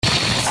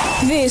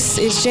This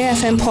is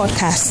JFM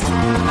Podcast.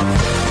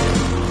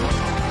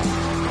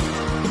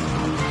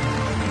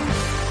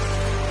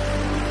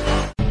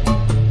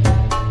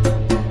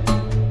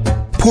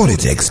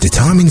 Politics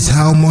determines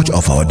how much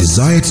of our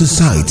desired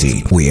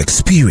society we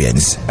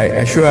experience. I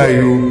assure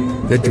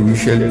you that we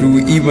shall do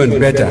even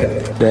better.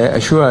 I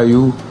assure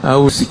you I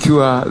will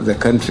secure the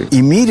country.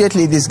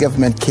 Immediately this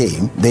government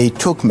came, they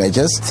took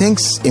measures,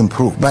 things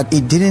improved, but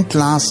it didn't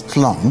last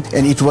long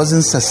and it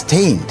wasn't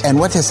sustained. And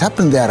what has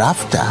happened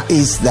thereafter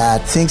is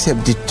that things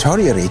have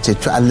deteriorated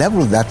to a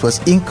level that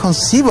was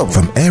inconceivable.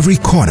 From every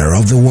corner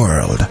of the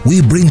world,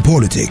 we bring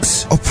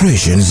politics,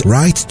 operations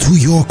right to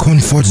your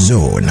comfort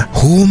zone,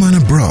 home and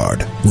abroad.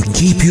 We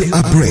keep you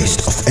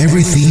abreast of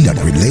everything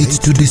that relates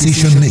to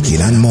decision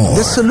making and more.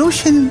 The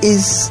solution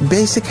is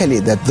basically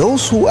that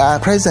those who are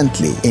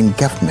presently in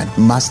government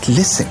must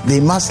listen. They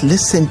must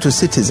listen to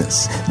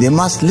citizens. They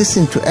must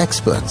listen to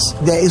experts.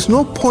 There is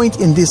no point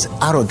in this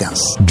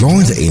arrogance.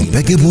 Join the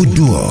impeccable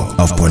duo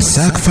of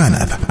Ponsak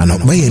Fanap and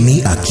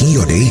Obayemi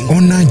Akinyode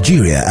on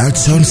Nigeria at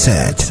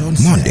Sunset,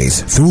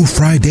 Mondays through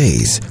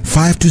Fridays,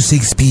 5 to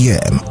 6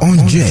 p.m.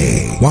 on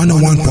J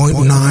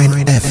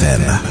 101.9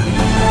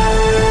 FM.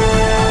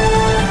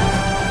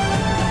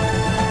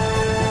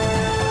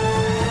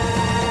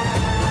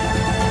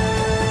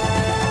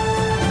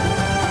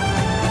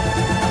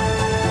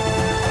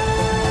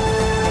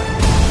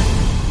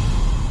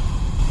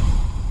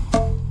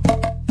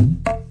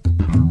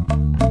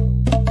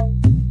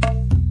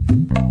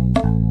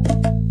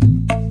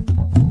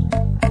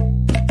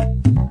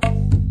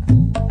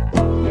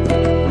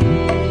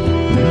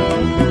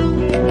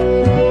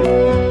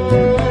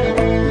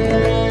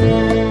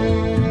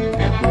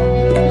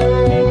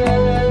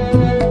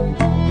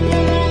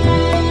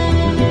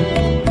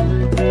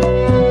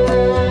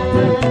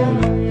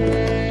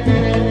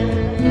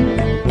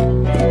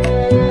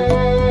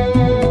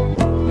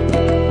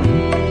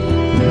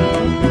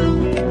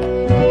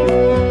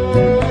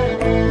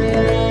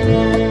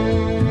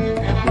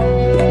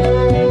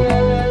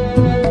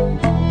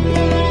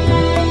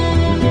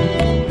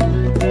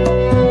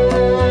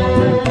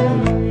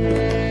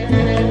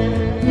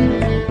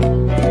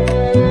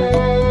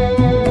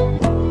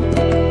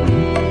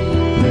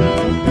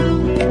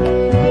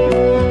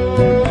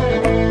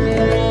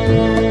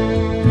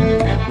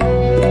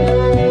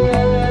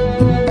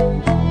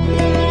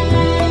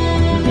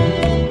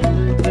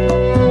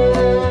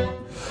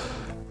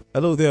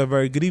 Hello there,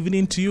 very good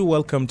evening to you.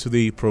 Welcome to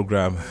the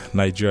program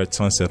Nigeria at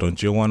Sunset on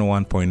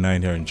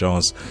J101.9 here in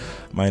Jones.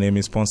 My name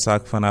is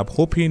Ponsak Fanap.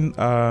 Hoping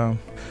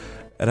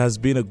it has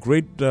been a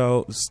great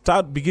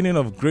beginning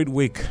of a great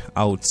week,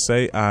 I would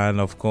say.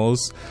 And of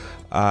course,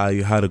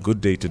 you had a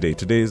good day today.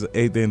 Today is the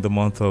 8th day in the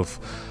month of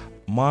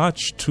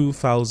March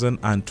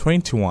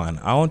 2021.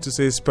 I want to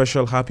say a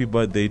special happy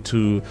birthday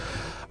to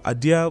a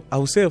dear, I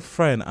would say a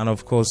friend, and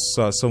of course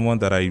someone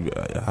that I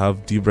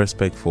have deep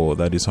respect for,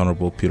 that is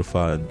Honorable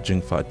Pirfa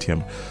Jingfa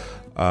Tiem,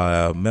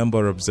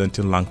 member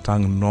representing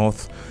Langtang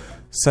North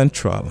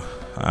Central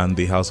and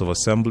the House of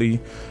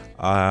Assembly.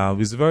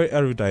 He's very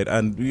erudite,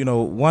 and you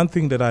know, one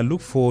thing that I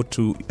look forward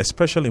to,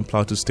 especially in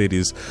Plateau State,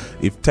 is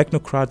if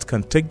technocrats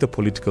can take the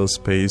political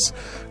space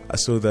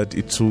so that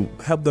it will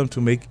help them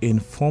to make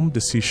informed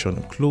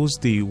decision, close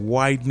the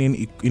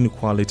widening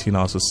inequality in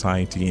our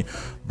society,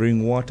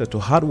 bring water to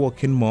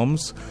hardworking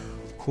moms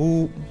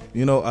who,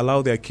 you know,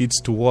 allow their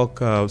kids to walk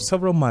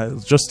several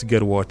miles just to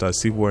get water,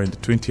 as if we're in the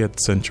 20th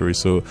century.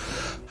 So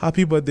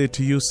happy birthday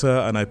to you,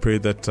 sir, and I pray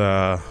that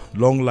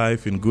long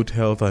life in good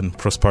health and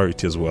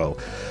prosperity as well.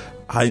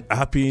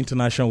 Happy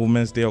International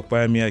Women's Day.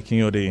 Obayemi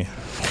Akinyode.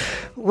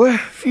 Well,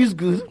 feels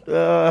good.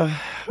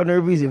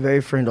 Honorable is a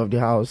very friend of the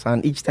house,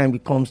 and each time he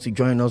comes to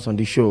join us on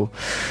the show,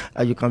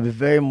 you can be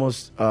very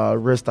much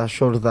rest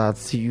assured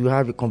that you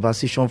have a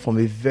conversation from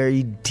a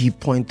very deep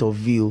point of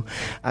view.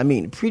 I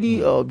mean,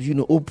 pretty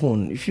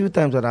open. A few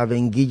times that I've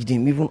engaged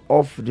him, even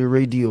off the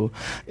radio,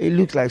 it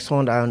looks like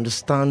someone that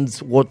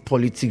understands what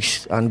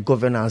politics and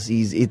governance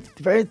is. It's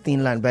very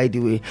thin line, by the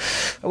way.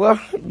 Well,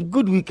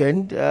 good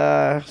weekend.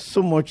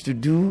 So much to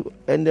do.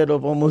 Ended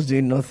up almost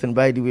doing nothing,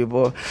 by the way,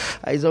 but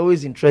it's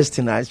always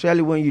interesting,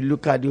 especially when you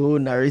look at the whole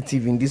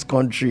narrative in this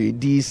country.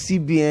 The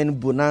CBN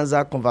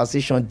Bonanza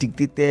conversation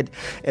dictated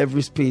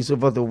every space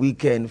over the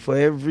weekend. For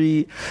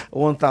every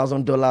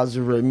 $1,000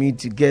 you remit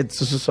to get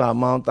so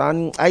amount,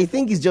 and I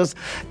think it's just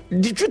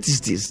the truth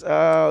is this.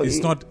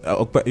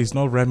 It's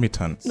not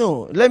remittance.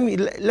 No, let me.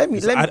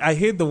 I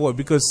hate the word,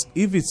 because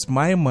if it's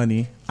my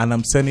money and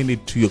I'm sending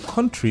it to your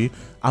country,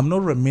 I'm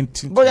not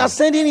remitting. But you're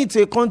sending it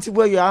to a country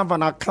where you have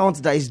an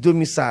account that is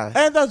domiciled.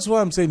 And that's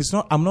what I'm saying.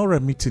 I'm not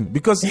remitting,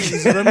 because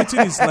remitting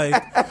is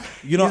like,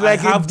 you know, it's like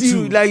I have a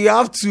deal, to. like you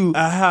have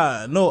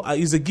to. No,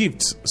 it's a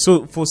gift.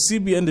 So for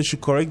CBN, they should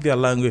correct their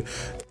language.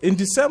 In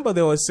December,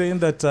 they were saying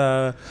that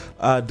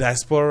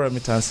diaspora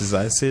remittances.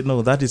 I said,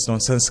 no, that is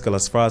nonsensical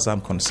as far as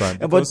I'm concerned.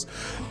 Because,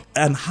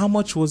 and how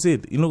much was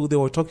it? You know, they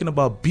were talking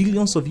about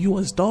billions of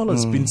US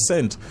dollars being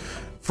sent.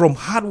 from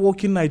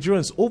hardworking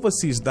Nigerians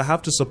overseas that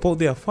have to support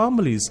their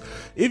families.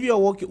 If you're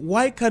working,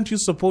 why can't you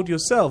support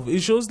yourself?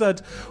 It shows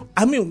that,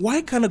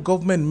 why can't a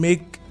government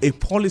make a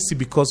policy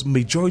because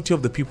majority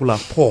of the people are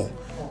poor?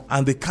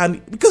 And they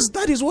can't, because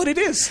that is what it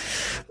is.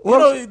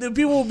 Well, the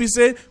people will be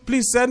saying,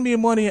 please send me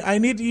money. I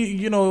need,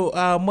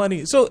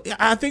 money. So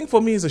I think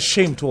for me, it's a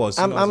shame to us.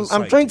 I'm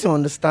trying to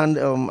understand.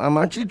 I'm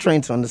actually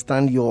trying to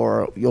understand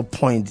your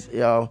point,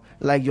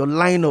 like your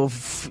line of,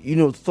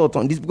 thought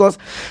on this. Because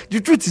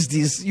the truth is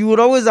this, you would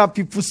always have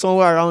people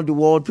somewhere around the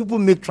world. People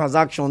make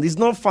transactions. It's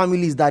not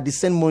families that they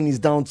send monies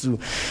down to.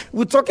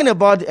 We're talking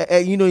about,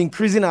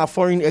 increasing our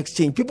foreign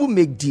exchange. People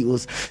make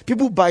deals.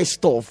 People buy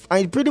stuff.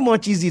 And it's pretty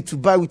much easy to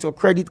buy with your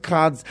credit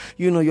cards,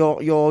 your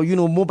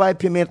mobile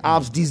payment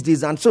apps these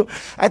days. And so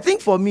I think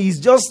for me, it's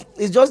just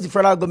the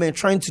federal government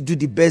trying to do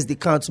the best they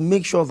can to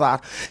make sure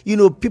that,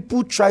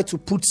 people try to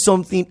put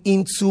something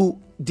into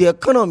the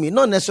economy,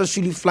 not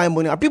necessarily fly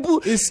money.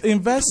 People, it's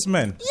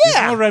investment. Yeah. It's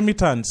not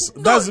remittance.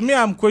 No. That's me.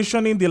 I'm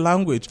questioning the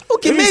language.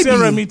 Okay, if maybe. You say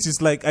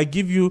remittance, like I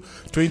give you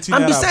 20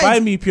 naira, besides, buy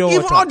me pure water.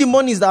 Even all the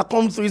monies that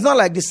come through, it's not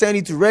like they send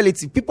it to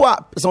relatives.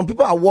 Some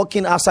people are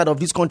working outside of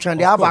this country and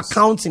they have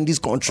accounts in this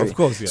country. Of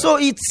course, yeah. So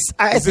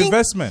I think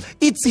investment.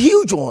 It's a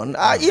huge one.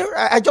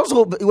 I just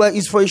hope,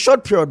 it's for a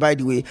short period, by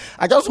the way.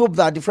 I just hope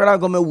that the federal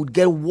government would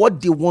get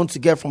what they want to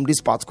get from this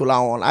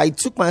particular one. I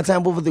took my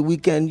time over the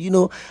weekend,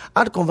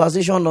 had a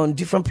conversation on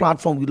different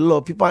platforms with a lot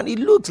of people, and it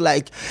looks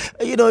like,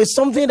 it's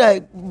something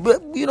that,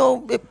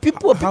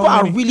 people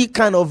are really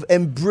kind of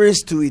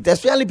embraced to it,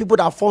 especially people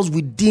that falls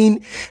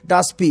within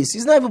that space.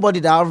 It's not everybody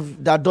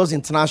that does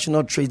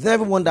international trade. It's not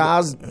everyone that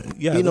has,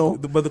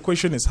 But the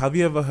question is, have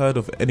you ever heard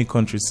of any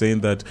country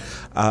saying that,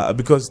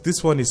 because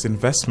this one is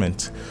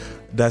investment,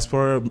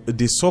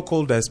 the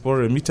so-called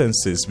diaspora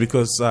remittances,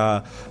 because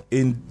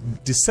in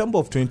December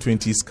of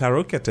 2020 it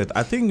skyrocketed.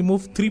 I think it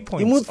moved 3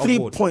 points. It moved 3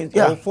 upward, points,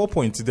 yeah. Or 4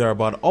 points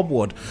thereabout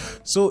upward.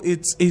 So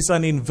it's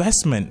an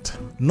investment,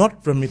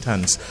 not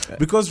remittance.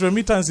 Because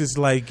remittance is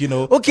like,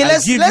 okay,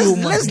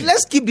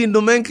 let's keep the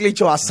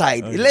nomenclature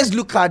aside. Okay. Let's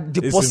look at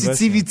the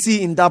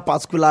positivity in that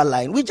particular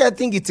line, which I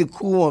think it's a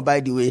cool one, by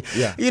the way.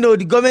 Yeah.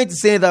 The government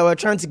is saying that we're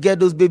trying to get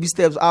those baby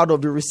steps out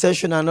of the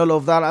recession and all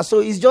of that. So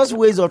it's just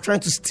ways of trying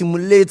to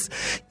stimulate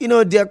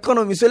the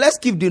economy. So let's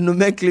keep the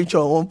nomenclature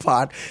on one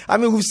part.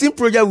 We've seen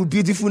projects with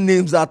beautiful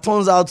names that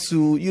turns out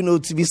to,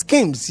 to be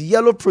schemes,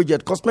 yellow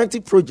project,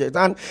 cosmetic project,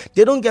 and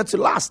they don't get to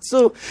last.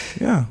 So,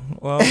 yeah,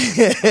 well,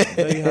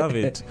 there you have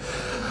it.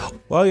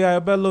 Well, yeah,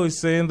 Bello is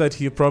saying that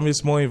he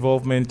promised more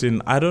involvement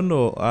in, I don't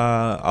know,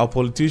 our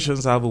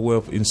politicians have a way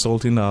of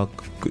insulting our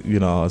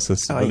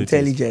sensibilities. Our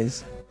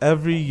intelligence.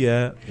 Every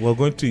year, we're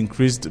going to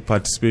increase the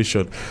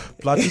participation.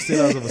 Plateau State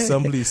House of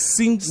Assembly,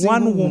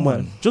 one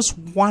woman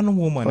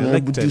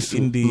elected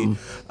in the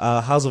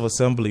House of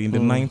Assembly, in the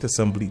 9th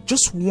Assembly.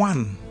 Just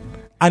one.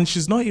 And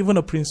she's not even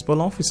a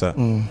principal officer.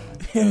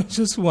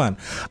 Just one.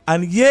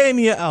 And year in,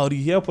 year out, you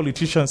hear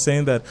politicians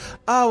saying that,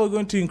 we're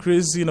going to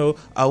increase,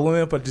 our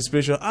women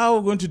participation. We're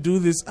going to do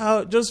this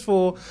just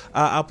for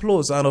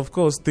applause. And of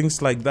course,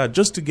 things like that,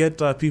 just to get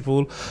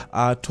people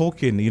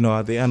talking,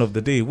 at the end of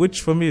the day,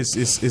 which for me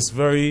is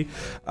very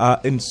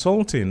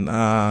insulting.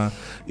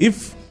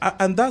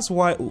 And that's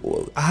why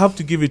I have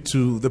to give it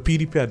to the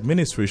PDP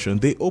administration.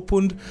 They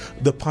opened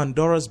the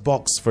Pandora's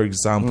box, for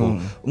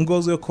example.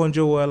 Ngozi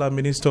Okonjo-Iweala,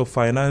 Minister of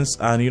Finance,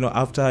 and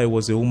after I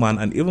was a woman,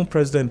 and even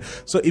President.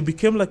 So it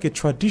became like a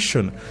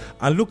tradition.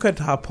 And look at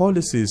her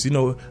policies.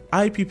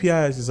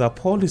 IPPIS is our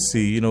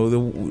policy.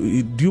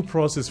 The due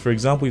process, for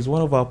example, is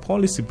one of our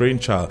policy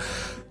brainchild.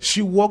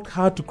 She worked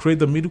hard to create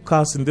the middle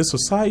class in this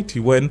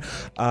society when,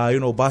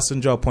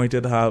 Obasanjo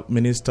appointed her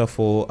Minister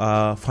for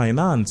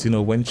Finance,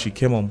 when she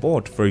came on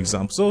board, for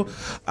example. So,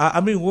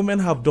 women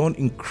have done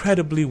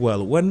incredibly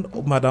well. When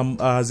Madam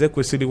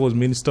Zekwesili was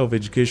Minister of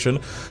Education,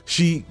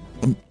 she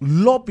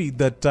lobbied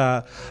that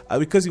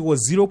because it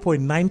was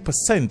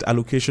 0.9%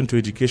 allocation to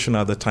education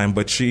at the time,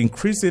 but she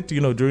increased it,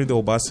 during the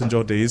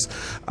Obasanjo days,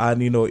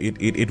 and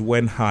it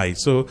went high.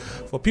 So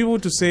for people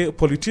to say,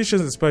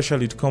 politicians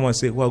especially, to come and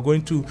say, we're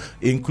going to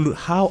include,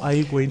 how are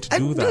you going to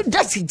do that?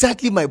 That's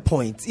exactly my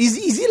point.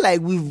 Is it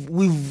like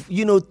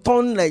we've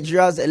turned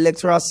Nigeria's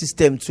electoral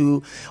system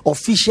to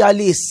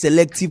officially a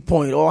selective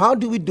point, or how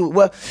do we do?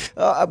 Well,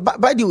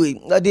 by the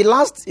way, the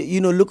last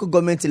local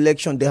government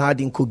election they had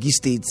in Kogi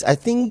State, I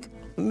think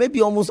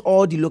maybe almost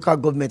all the local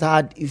government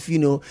had,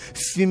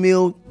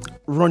 female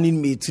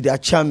running mate to their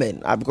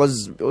chairman,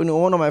 because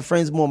one of my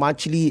friends' mom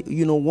actually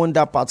won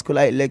that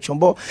particular election.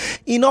 But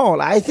in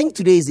all, I think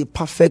today is a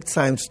perfect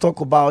time to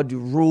talk about the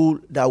role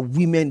that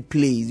women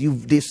play.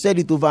 They've said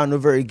it over and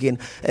over again.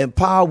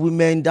 Empower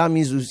women. That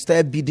means you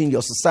start building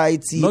your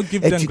society. Not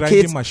give them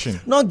grinding machine.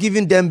 Not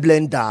giving them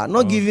blender.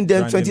 Not giving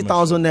them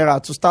 20,000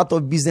 naira to start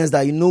a business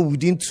that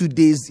within 2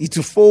 days it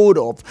will fold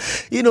up.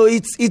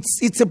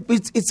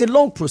 It's a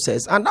long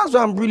process. And that's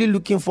why I'm really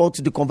looking forward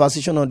to the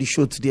conversation on the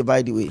show today,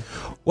 by the way.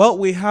 Well,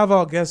 we have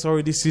our guests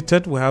already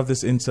seated. We have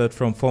this insert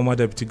from former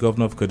Deputy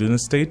Governor of Kaduna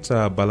State,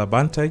 Bala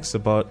Bantex,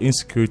 about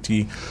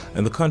insecurity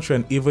in the country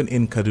and even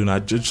in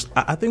Kaduna.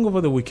 I think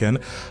over the weekend,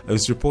 it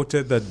was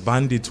reported that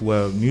bandits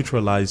were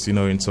neutralized,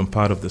 in some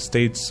part of the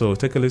state. So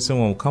take a listen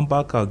when we come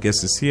back. Our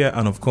guest is here.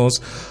 And of course,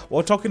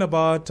 we're talking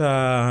about...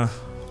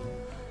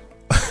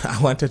 I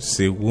wanted to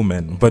say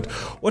women, but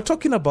we're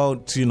talking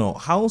about,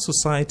 how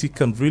society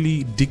can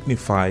really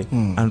dignify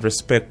and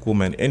respect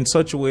women in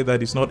such a way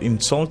that it's not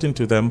insulting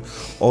to them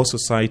or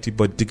society,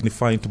 but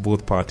dignifying to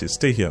both parties.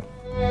 Stay here.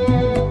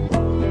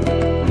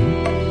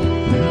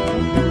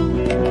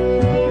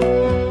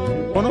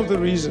 One of the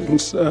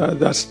reasons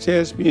that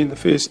stares me in the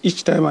face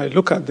each time I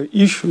look at the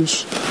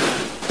issues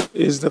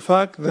is the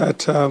fact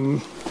that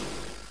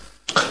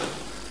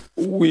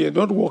we are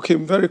not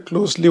working very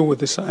closely with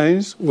the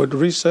science, with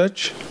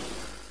research,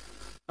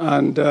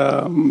 and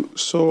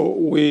so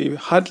we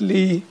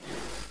hardly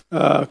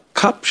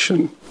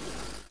capture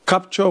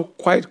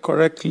quite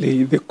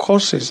correctly the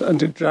causes and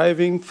the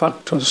driving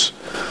factors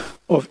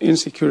of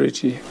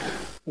insecurity.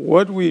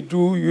 What we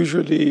do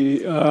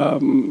usually,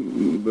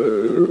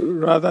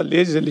 rather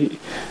lazily,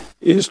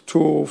 is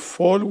to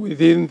fall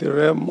within the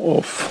realm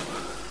of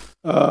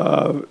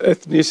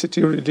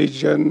ethnicity,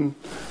 religion,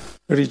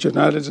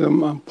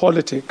 regionalism and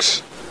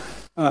politics,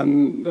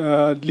 and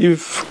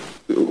leave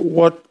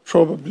what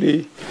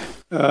probably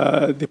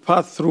the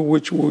path through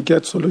which we'll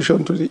get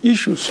solution to the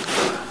issues.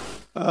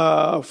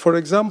 For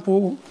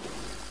example,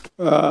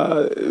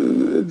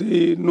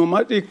 the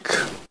nomadic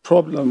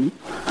problem,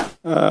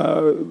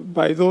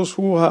 by those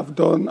who have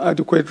done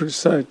adequate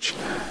research,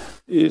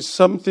 is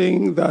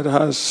something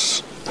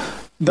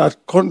that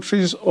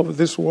countries of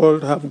this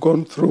world have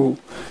gone through,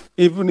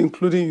 even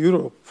including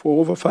Europe,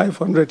 for over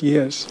 500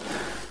 years.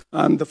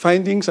 And the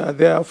findings are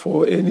there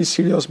for any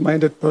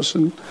serious-minded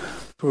person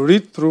to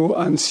read through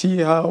and see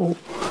how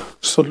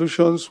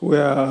solutions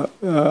were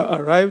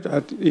arrived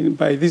at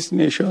by these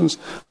nations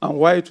and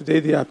why today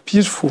they are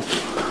peaceful.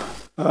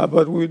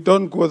 But we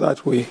don't go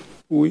that way.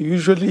 We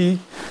usually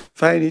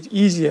find it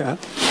easier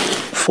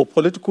for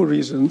political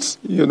reasons,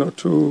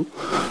 to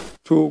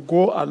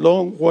go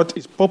along what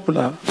is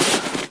popular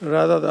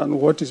rather than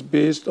what is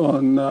based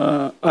on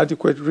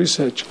adequate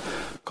research.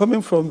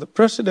 Coming from the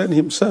president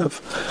himself,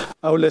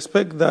 I will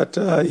expect that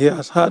he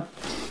has had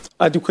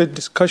adequate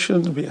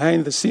discussions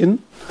behind the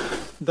scene.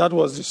 That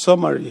was the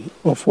summary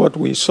of what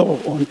we saw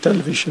on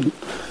television.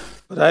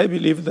 But I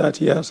believe that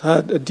he has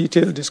had a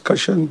detailed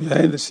discussion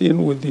behind the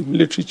scene with the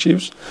military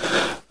chiefs,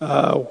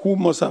 who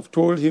must have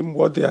told him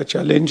what their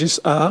challenges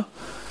are,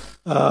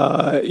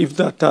 if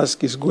that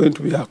task is going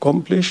to be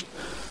accomplished,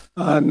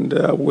 and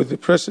with the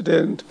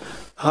president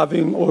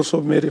having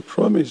also made a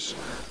promise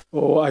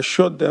or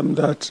assured them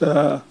that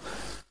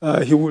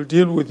he will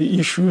deal with the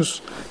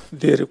issues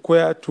they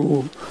require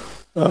to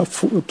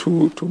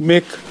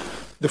make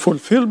the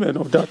fulfillment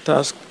of that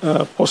task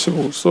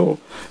possible. So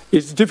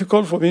it's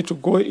difficult for me to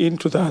go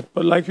into that.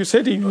 But like you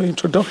said in your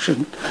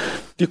introduction,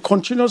 the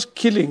continuous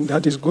killing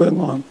that is going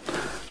on,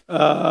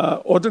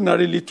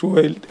 ordinarily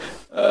to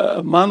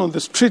a man on the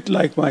street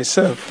like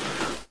myself,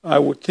 I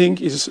would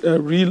think is a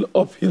real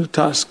uphill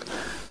task,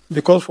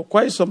 because for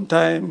quite some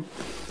time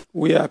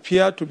we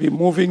appear to be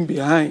moving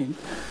behind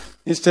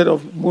instead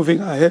of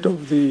moving ahead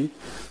of the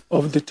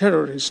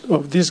terrorists,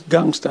 of these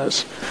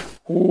gangsters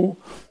who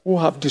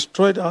have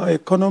destroyed our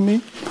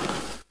economy,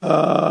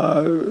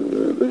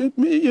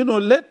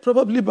 led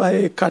probably by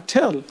a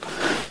cartel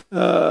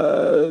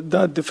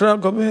that the federal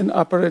government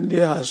apparently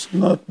has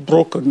not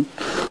broken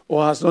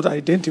or has not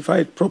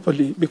identified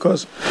properly.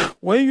 Because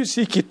when you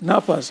see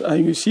kidnappers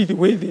and you see the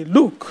way they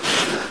look,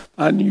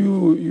 and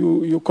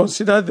you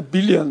consider the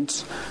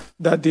billions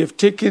that they've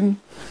taken,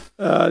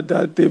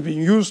 that they've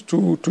been used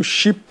to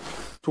ship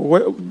to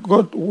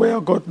where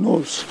God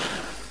knows,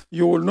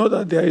 you will know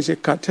that there is a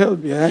cartel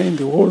behind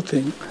the whole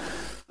thing,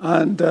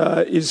 and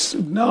is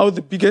now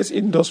the biggest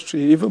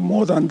industry, even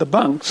more than the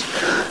banks.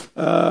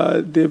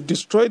 They've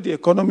destroyed the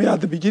economy. At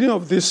the beginning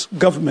of this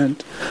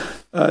government,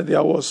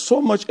 there was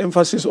so much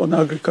emphasis on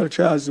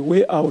agriculture as the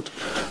way out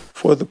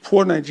for the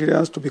poor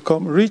Nigerians to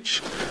become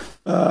rich,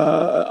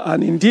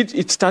 and indeed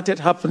it started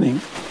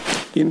happening.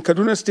 In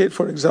Kaduna State,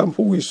 for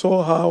example, we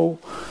saw how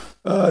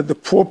the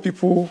poor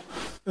people,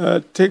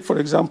 take for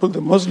example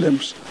the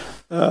Muslims,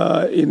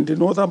 in the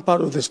northern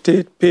part of the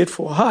state paid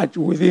for Hajj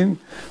within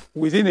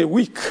a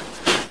week,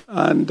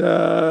 and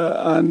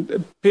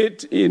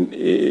paid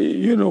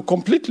in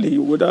completely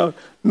without,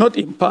 not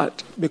in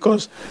part,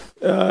 because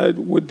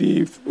with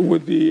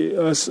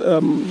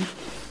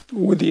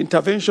the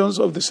interventions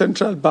of the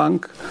central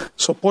bank,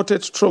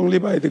 supported strongly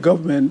by the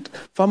government,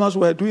 farmers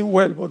were doing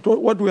well. But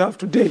what do we have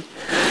today?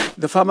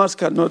 The farmers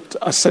cannot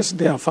access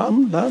their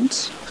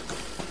farmlands.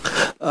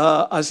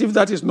 As if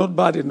that is not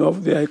bad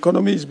enough, their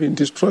economy is being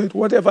destroyed.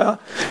 Whatever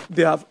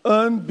they have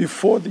earned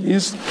before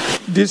this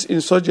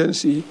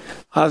insurgency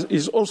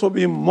is also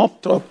being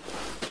mopped up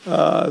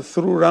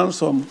through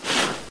ransom.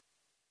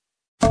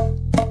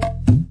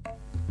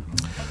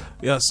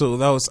 Yeah, so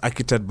that was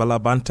Architect Bala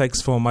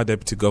Bantex, former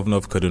Deputy Governor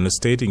of Kaduna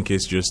State. In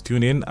case you're just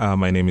tuning in,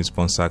 my name is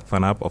Ponsak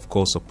Fanap. Of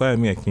course,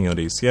 Opeyemi Akinyode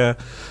is here.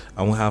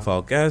 And we have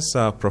our guest,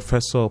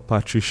 Professor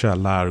Patricia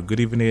Lar.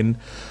 Good evening,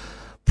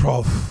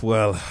 Prof.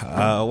 Well,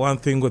 one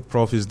thing with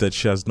Prof is that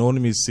she has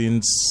known me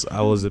since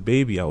I was a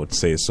baby, I would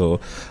say. So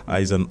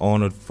it's an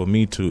honor for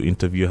me to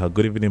interview her.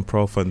 Good evening,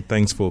 Prof, and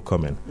thanks for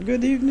coming.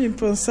 Good evening,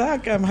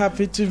 Ponsak. I'm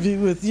happy to be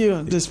with you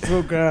on this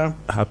program.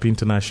 Happy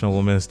International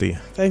Women's Day.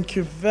 Thank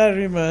you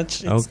very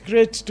much. It's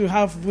great to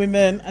have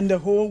women and the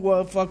whole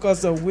world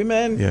focus on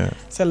women,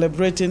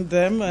 celebrating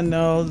them and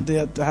all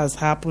that has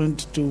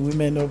happened to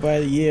women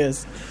over the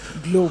years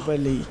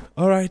globally.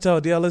 All right,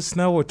 our dear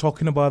listener, we're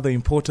talking about the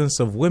importance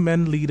of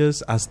women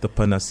leaders as the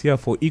panacea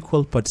for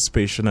equal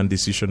participation and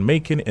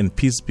decision-making in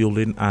peace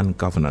building and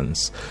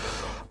governance.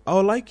 I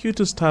would like you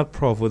to start,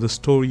 Prof, with a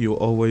story you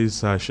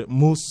always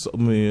most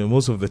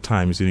of the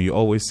times, you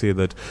always say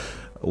that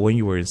when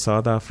you were in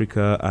South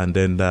Africa, and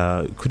then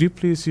could you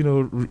please,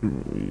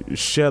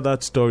 share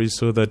that story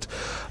so that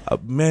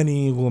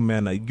many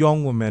women,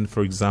 young women,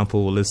 for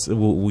example,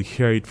 will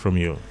hear it from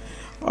you?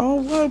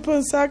 Oh, well,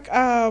 Ponsak,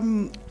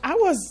 I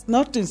was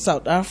not in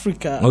South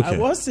Africa. Okay. I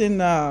was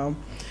in,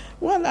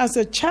 as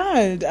a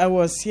child, I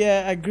was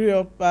here. I grew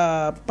up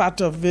part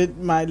of it,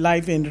 my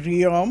life in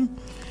Riom,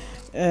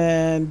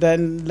 and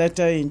then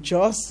later in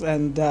Jos.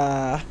 And,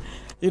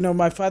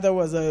 my father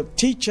was a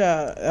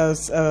teacher.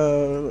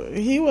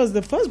 He was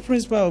the first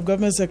principal of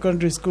Government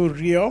Secondary School,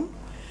 Riom.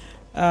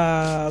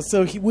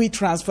 So we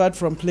transferred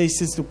from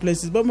places to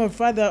places. But my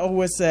father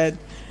always said,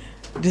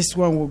 this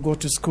one will go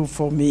to school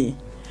for me.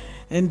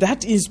 And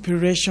that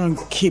inspiration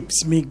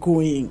keeps me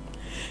going.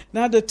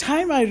 Now, the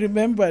time I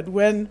remembered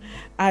when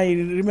I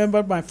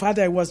remembered my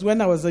father was when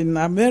I was in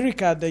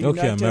America, the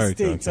United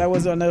States. Okay. I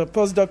was on a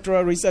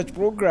postdoctoral research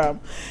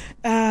program.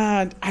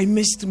 And I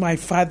missed my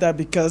father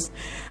because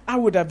I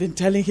would have been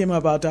telling him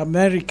about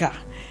America.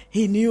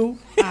 He knew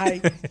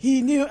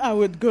I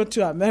would go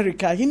to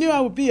America. He knew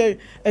I would be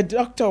a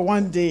doctor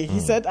one day. He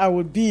said I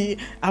would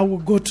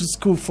go to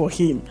school for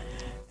him.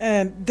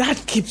 And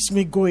that keeps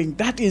me going.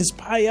 That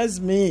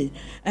inspires me.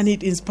 And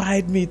it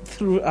inspired me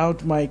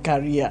throughout my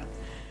career.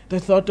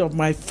 The thought of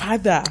my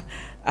father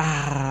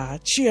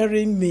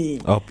cheering me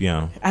up,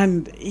 yeah.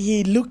 And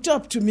he looked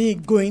up to me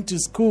going to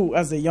school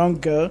as a young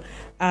girl,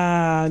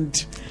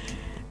 and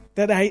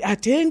that I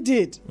attained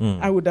it.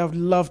 I would have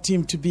loved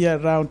him to be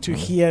around to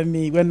hear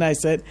me when I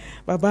said,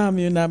 Baba, I'm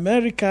in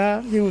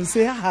America. He would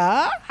say,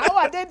 how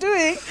are they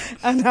doing?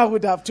 And I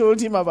would have told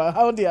him about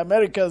how the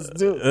Americans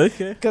do.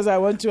 Okay. Because I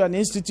went to an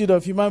Institute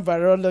of Human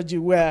Virology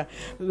where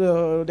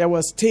there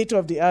was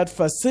state-of-the-art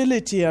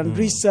facility and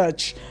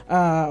research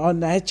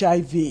on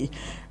HIV.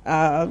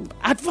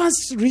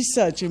 Advanced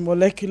research in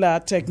molecular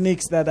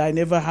techniques that I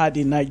never had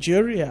in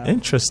Nigeria.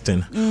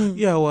 Interesting.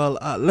 Yeah, well,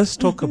 let's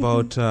talk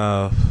about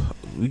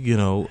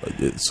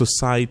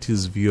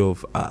society's view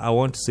of, I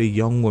want to say,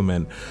 young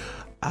women.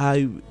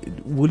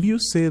 Will you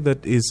say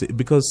that is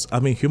because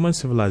human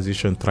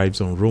civilization thrives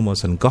on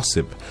rumors and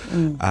gossip,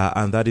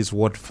 and that is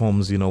what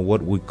forms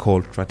what we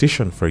call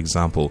tradition, for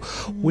example.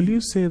 Will you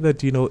say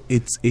that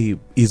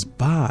it's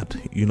bad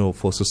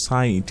for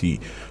society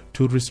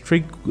to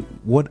restrict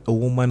what a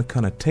woman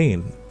can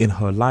attain in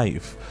her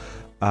life,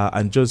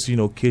 and just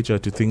cater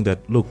to think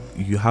that, look,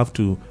 you have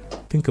to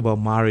think about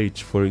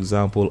marriage, for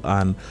example,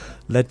 and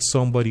let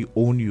somebody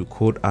own you,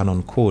 quote and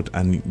unquote,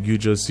 and you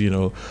just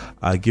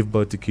give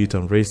birth to kids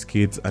and raise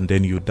kids, and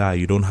then you die.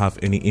 You don't have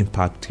any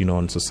impact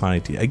on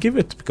society. I give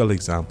a typical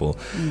example.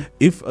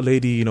 If a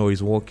lady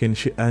is working,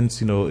 she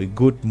earns a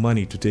good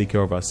money to take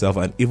care of herself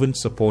and even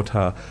support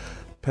her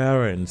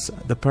parents.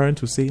 The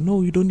parents will say,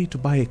 no, you don't need to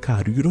buy a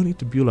car, you don't need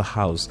to build a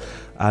house,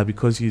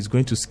 because he's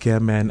going to scare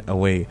men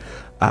away.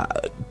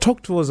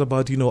 Talk to us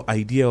about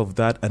idea of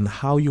that and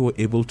how you were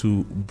able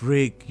to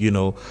break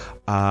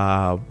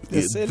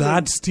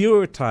that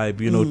stereotype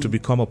to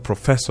become a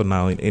professor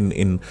now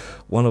in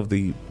one of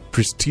the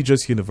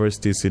prestigious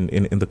universities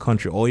in the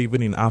country, or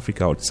even in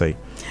Africa, I would say.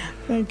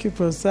 Thank you,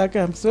 Ponsak.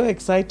 I'm so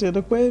excited.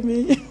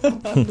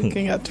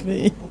 Looking at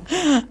me.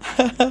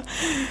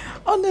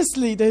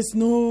 Honestly,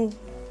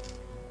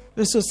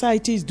 the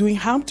society is doing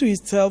harm to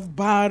itself,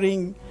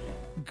 barring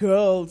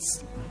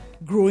girls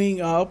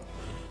growing up.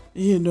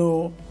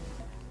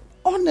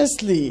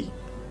 Honestly,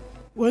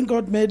 when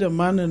God made a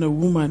man and a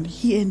woman,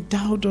 He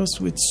endowed us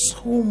with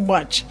so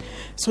much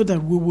so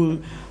that we will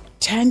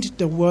tend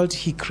the world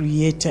He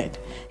created.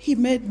 He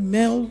made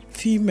male,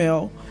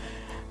 female.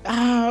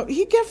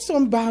 He gave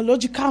some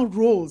biological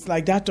roles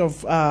like that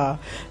of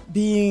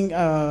being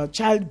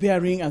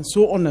childbearing and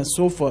so on and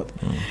so forth.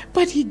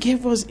 But He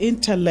gave us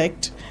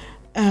intellect,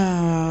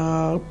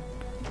 the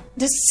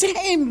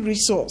same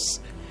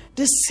resource,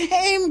 the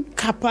same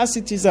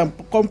capacities and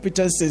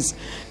competencies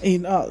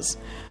in us.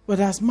 But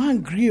as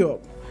man grew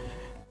up,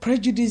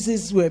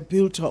 prejudices were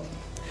built up.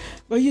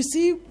 But you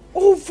see,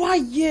 over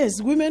years,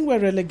 women were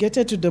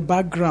relegated to the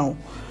background.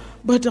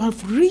 But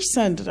of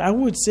recent, I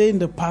would say in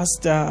the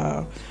past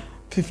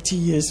 50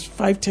 years,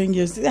 5-10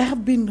 years, there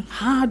have been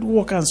hard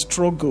work and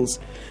struggles.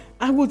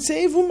 I would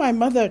say even my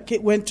mother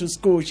went to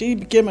school. She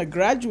became a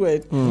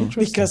graduate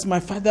because my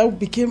father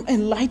became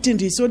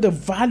enlightened. He saw the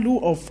value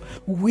of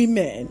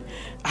women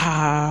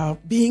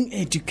being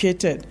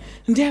educated.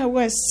 And there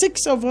were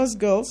 6 of us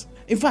girls,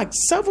 in fact,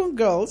 7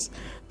 girls,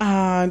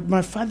 and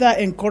my father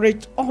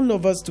encouraged all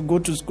of us to go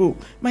to school.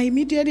 My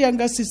immediate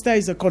younger sister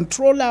is a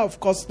controller of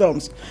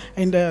customs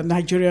in the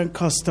Nigerian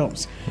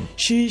customs.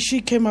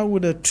 She came out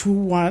with a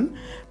 2-1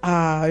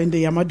 in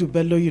the Ahmadu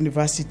Bello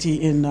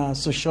University in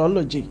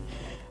sociology.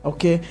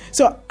 Okay,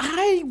 so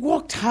I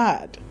worked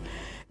hard.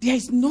 There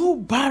is no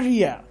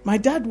barrier. My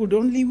dad would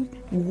only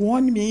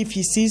warn me if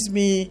he sees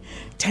me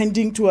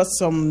tending towards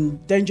some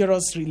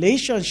dangerous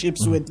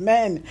relationships with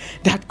men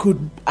that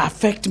could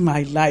affect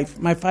my life.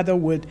 My father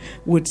would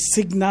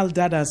signal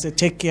that as a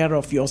take care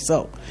of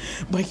yourself.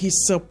 But he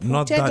supported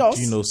Not that,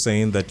 us.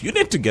 saying that you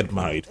need to get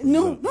married.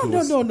 No.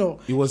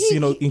 He was,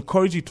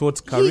 encourage you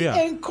towards career.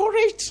 He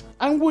encouraged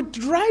and would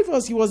drive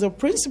us. He was a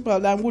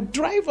principal and would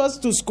drive us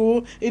to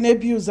school in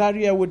Abu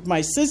Zaria with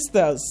my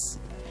sisters.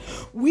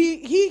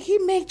 He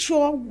made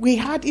sure we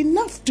had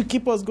enough to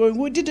keep us going.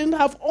 We didn't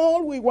have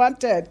all we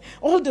wanted,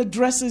 all the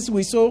dresses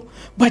we saw,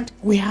 but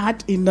we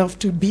had enough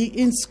to be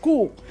in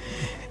school.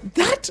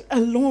 That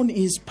alone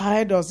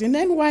inspired us. In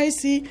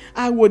NYC,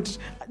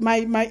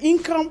 my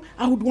income,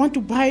 I would want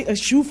to buy a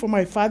shoe for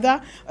my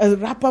father, a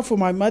wrapper for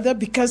my mother,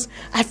 because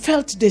I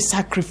felt they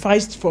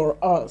sacrificed for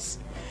us.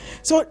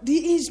 So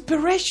the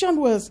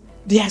inspiration was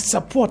their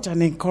support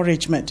and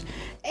encouragement.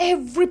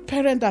 Every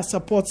parent that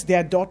supports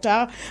their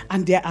daughter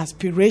and their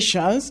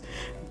aspirations,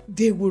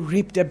 they will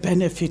reap the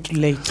benefit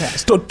later.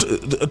 So,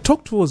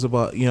 talk to us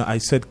about, I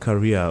said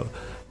career.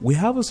 We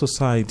have a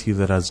society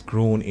that has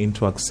grown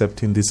into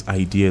accepting this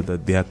idea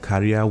that they are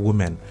career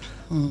women,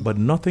 but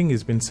nothing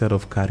has been said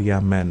of career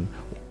men.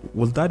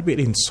 Will that be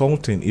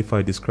insulting if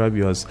I describe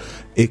you as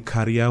a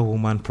career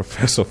woman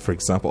professor, for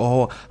example?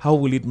 Or how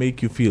will it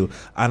make you feel?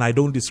 And I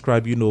don't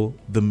describe,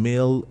 the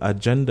male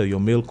agenda, your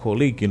male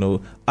colleague,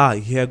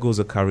 here goes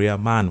a career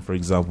man, for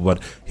example,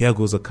 but here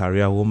goes a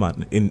career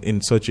woman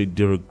in such a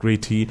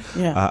derogatory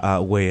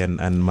way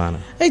and manner.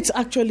 It's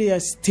actually a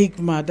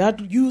stigma. That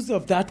use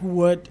of that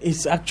word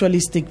is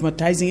actually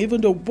stigmatizing,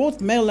 even though both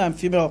male and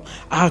female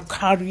are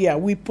career.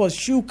 We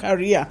pursue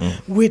career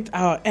with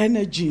our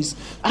energies.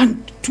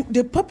 And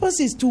the purpose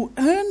is to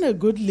earn a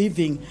good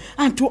living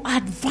and to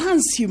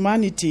advance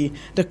humanity,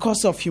 the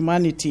cause of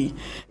humanity.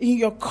 In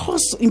your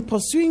course, in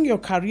pursuing your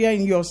career,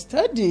 in your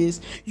studies,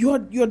 you're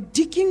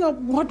digging up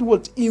what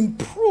would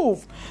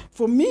improve,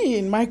 for me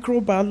in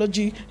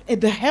microbiology,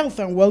 the health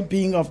and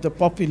well-being of the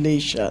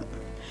population.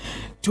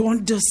 To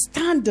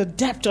understand the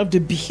depth of the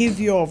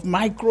behavior of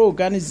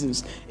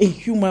microorganisms in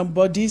human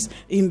bodies,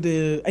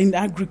 in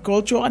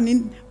agriculture, and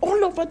in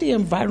all over the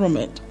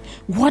environment.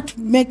 What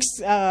makes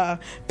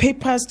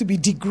papers to be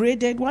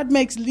degraded? What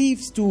makes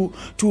leaves to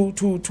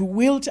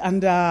wilt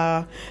and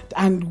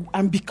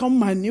become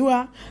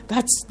manure?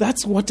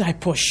 That's what I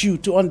pursue,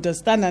 to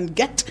understand and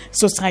get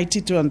society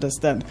to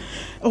understand.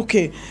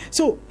 Okay,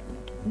 so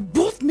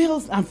both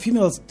males and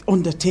females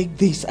undertake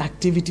this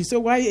activity. So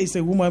why is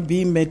a woman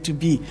being made to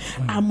be?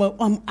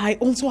 I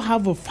also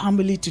have a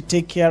family to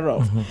take care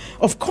of.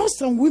 Of course,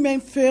 some women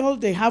fail.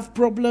 They have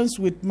problems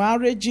with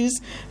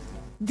marriages.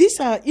 These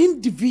are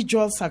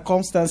individual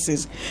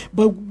circumstances.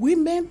 But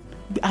women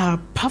are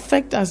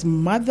perfect as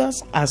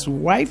mothers, as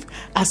wives,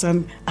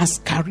 as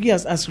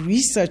careers, as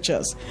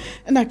researchers.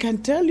 And I can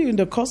tell you, in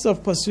the course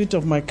of pursuit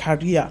of my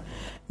career,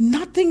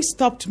 nothing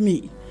stopped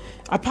me.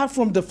 Apart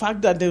from the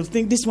fact that they'll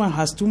think this one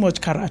has too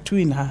much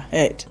karatu in her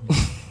head.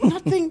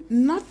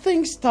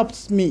 Nothing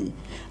stops me.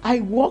 I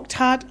worked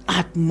hard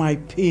at my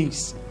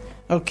pace.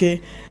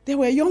 Okay? There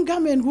were younger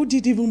men who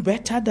did even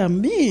better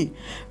than me.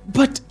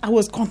 But I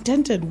was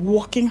contented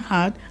working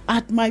hard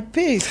at my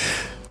pace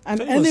and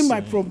earning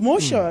my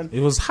promotion. It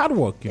was hard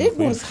work. It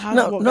was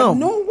hard work.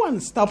 No one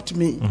stopped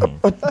me.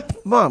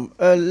 But Mom,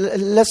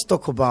 let's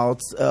talk about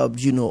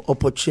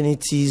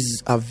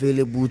opportunities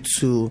available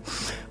to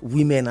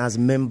women as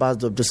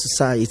members of the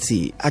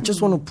society. I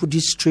just want to put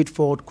this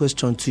straightforward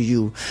question to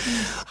you.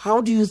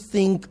 How do you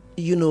think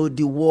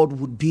the world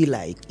would be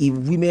like if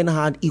women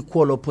had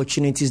equal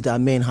opportunities that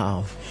men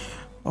have?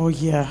 Oh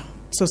yeah,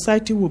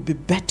 society will be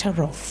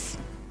better off.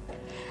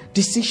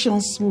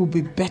 Decisions will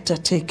be better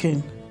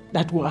taken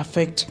that will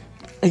affect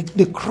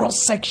the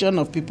cross-section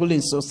of people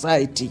in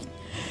society.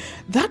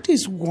 That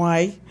is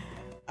why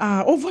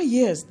over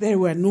years there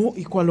were no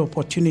equal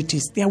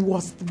opportunities. There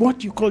was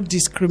what you call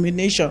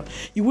discrimination.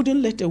 You wouldn't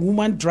let a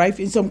woman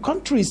drive in some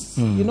countries.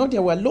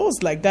 There were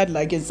laws like that,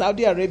 like in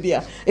Saudi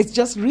Arabia. It's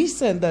just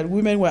recent that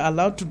women were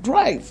allowed to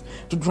drive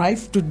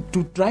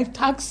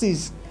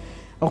taxis.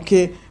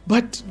 Okay,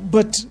 but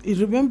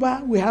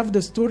remember, we have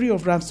the story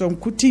of Ransom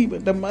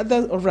Kuti, the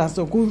mother of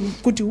Ransom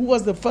Kuti, who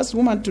was the first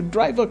woman to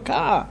drive a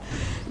car.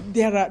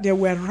 There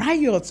were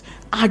riots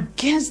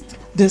against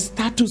the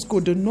status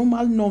quo, the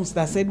normal norms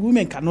that said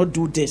women cannot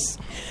do this.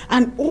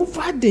 And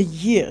over the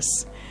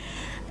years,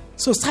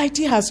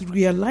 society has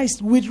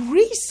realized with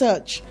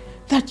research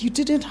that you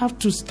didn't have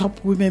to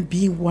stop women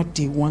being what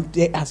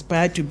they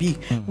aspire to be.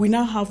 We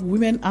now have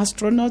women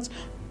astronauts,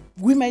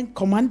 women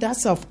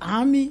commanders of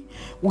army.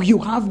 You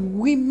have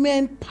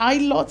women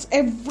pilots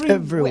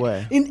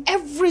everywhere. In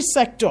every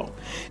sector.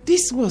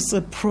 This was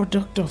a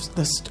product of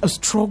a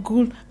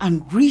struggle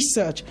and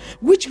research,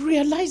 which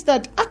realized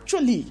that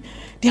actually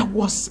it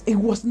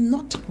was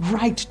not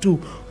right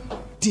to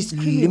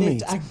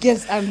discriminate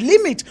against and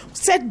limit,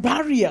 set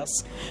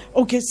barriers.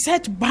 That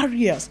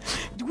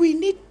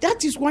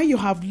is why you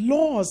have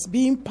laws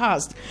being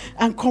passed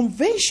and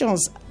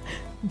conventions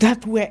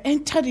that were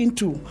entered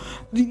into.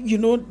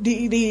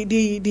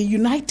 The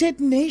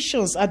United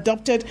Nations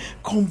adopted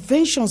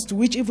conventions to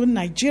which even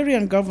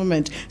Nigerian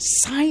government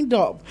signed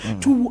up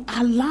to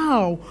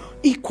allow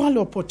equal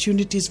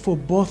opportunities for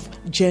both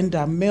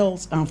gender,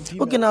 males and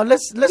females. Okay, now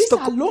let's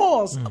talk about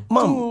laws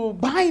to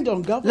bind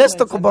on government. Let's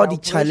talk about the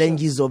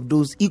challenges of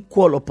those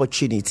equal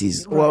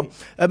opportunities. Right.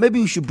 Well,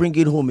 maybe we should bring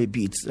it home a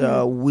bit.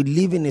 We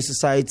live in a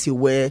society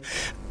where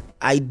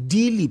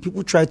ideally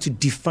people try to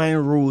define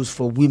roles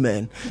for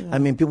women. I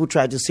mean, people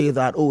try to say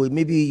that,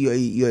 maybe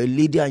you're a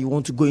lady and you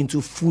want to go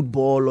into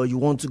football, or you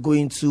want to go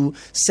into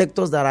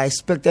sectors that are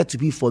expected to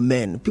be for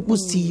men. People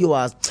see you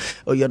as,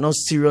 you're not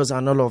serious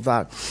and all of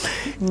that.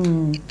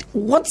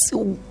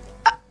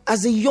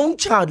 As a young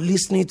child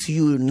listening to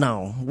you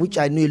now, which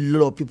I know a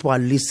lot of people are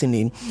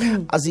listening,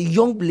 as a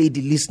young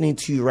lady listening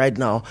to you right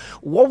now,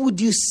 what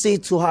would you say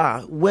to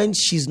her when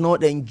she's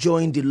not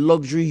enjoying the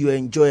luxury you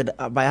enjoyed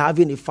by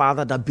having a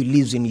father that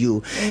believes in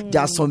you?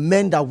 There are some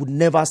men that would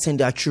never send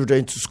their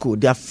children to school,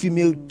 their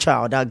female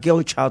child, their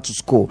girl child to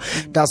school.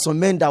 There are some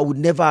men that would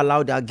never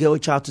allow their girl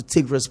child to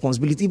take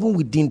responsibility, even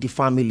within the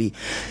family.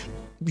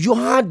 You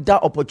had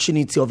that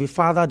opportunity of a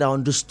father that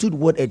understood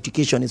what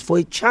education is. For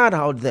a child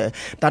out there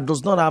that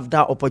does not have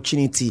that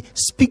opportunity,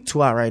 speak to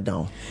her right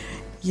now.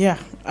 Yeah,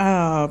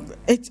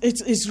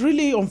 it's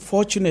really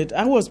unfortunate.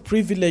 I was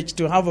privileged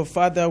to have a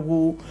father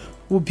who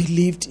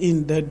believed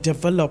in the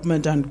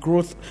development and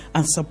growth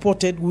and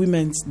supported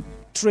women's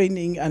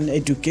training and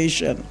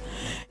education.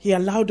 He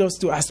allowed us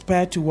to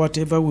aspire to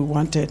whatever we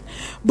wanted.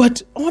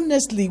 But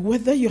honestly,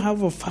 whether you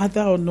have a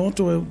father or not,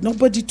 or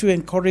nobody to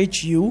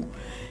encourage you,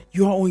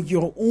 you are on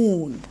your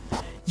own.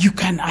 You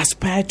can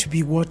aspire to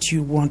be what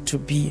you want to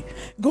be.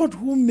 God,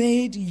 who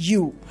made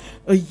you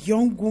a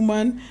young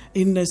woman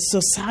in a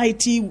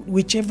society,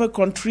 whichever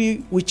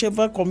country,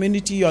 whichever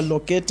community you are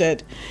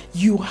located,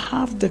 you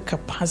have the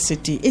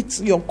capacity.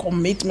 It's your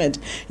commitment.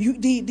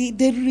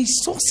 The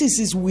resources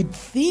is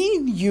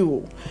within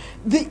you.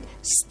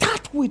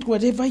 Start with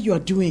whatever you are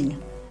doing.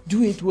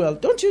 Do it well.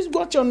 Don't you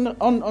watch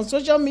on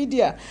social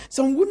media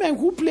some women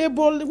who play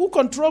ball, who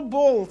control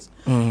balls,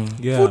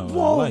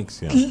 football,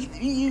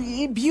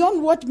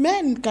 beyond what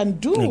men can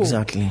do.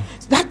 Exactly.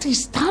 That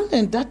is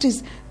talent. That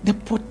is the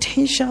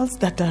potentials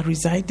that are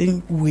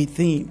residing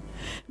within.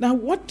 Now,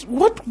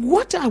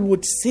 what I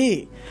would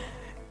say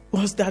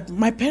was that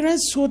my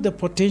parents saw the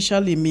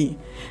potential in me,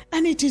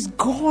 and it is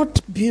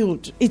God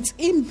built. It's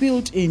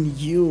inbuilt in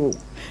you,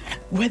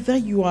 whether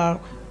you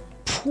are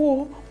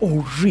poor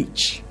or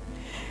rich.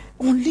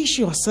 Unleash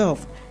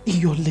yourself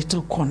in your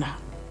little corner.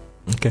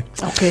 Okay.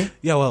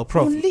 Yeah, well,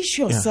 Prof. Unleash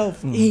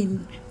yourself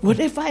in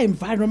whatever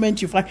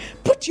environment you find.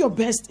 Put your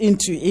best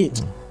into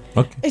it.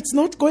 Okay. It's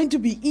not going to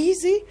be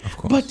easy,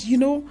 but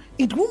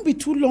it won't be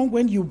too long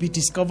when you'll be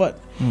discovered.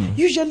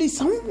 Usually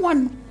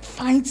someone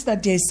finds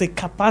that there's a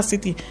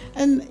capacity.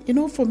 And,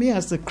 for me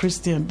as a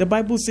Christian, the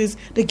Bible says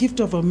the gift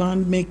of a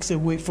man makes a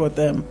way for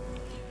them.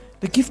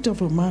 The gift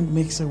of a man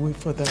makes a way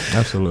for them.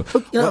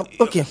 Absolutely.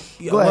 Okay.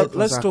 Go ahead.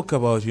 Let's talk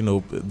about,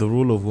 the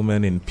role of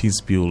women in peace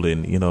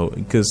building,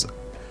 because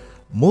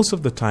most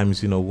of the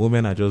times,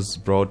 women are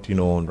just brought,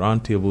 on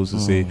round tables to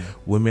say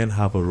women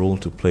have a role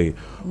to play.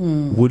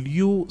 Would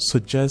you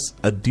suggest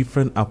a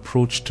different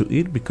approach to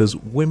it? Because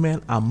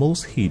women are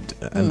most hit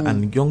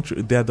and young,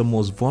 they're the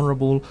most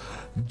vulnerable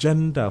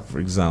gender, for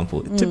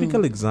example. A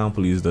typical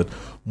example is that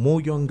more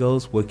young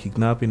girls were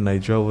kidnapped in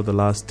Nigeria over the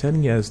last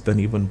 10 years than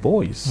even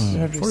boys.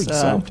 For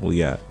example,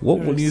 What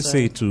would you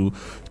say to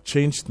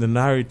change the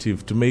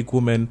narrative to make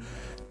women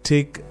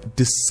take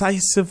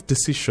decisive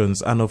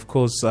decisions and, of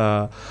course,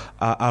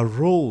 our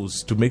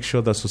roles to make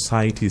sure that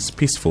society is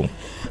peaceful?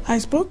 I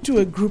spoke to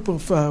a group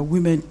of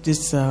women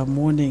this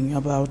morning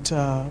about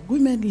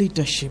women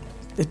leadership.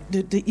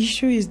 The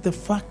issue is the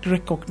fact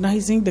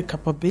recognizing the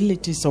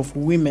capabilities of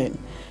women.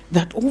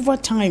 That over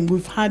time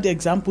we've had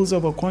examples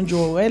of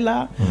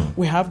Okonjo-Iweala.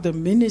 We have the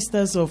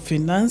ministers of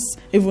finance,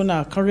 even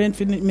our current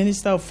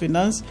minister of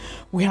finance.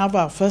 We have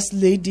our first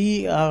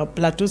lady,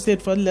 Plateau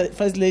State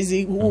first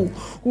lady,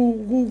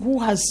 who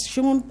has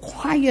shown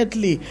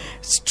quietly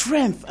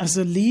strength as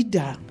a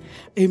leader,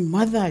 a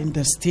mother in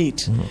the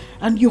state.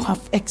 And you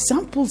have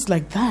examples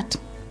like that.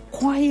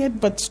 Quiet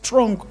but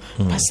strong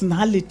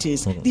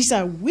personalities. These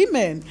are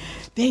women.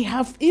 They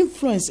have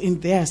influence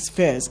in their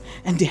spheres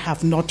and they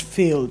have not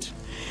failed.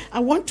 I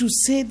want to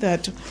say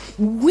that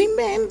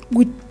women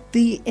with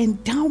the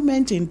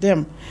endowment in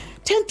them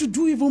tend to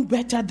do even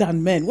better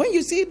than men. When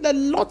you see the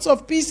lots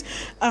of peace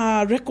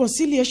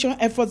reconciliation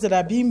efforts that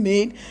are being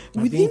made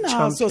within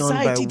our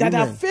society that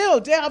have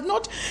failed, they have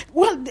not.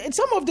 Well,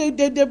 some of the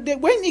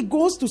when it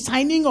goes to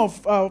signing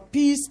of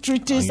peace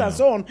treaties and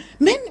so on,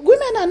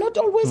 women are not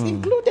always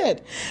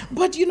included.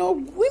 But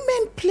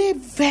women play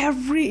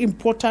very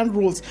important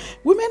roles.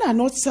 Women are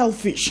not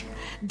selfish;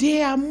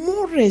 they are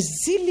more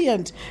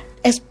resilient,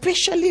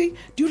 especially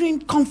during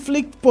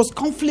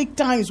post-conflict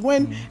times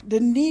when the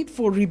need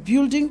for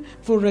rebuilding,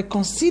 for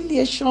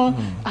reconciliation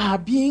are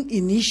being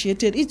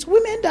initiated. It's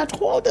women that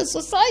hold the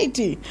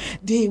society.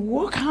 They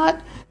work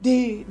hard.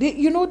 They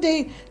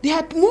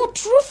are more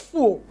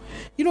truthful.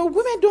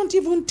 Women don't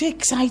even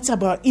take sides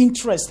about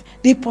interest.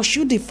 They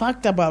pursue the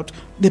fact about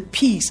the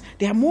peace.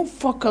 They are more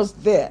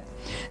focused there.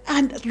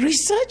 And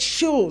research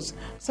shows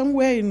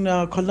somewhere in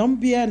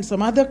Colombia and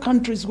some other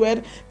countries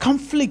where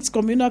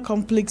communal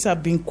conflicts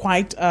have been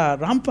quite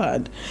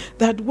rampant,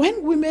 that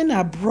when women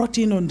are brought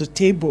in on the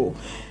table,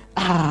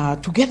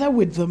 together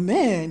with the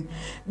men,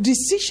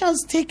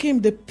 decisions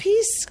taken, the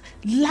peace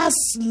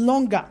lasts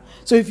longer.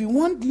 So if you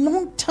want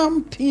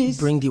long-term peace,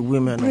 bring the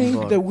women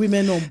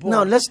on board.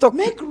 Now let's talk.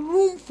 Make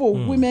room for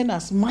women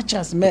as much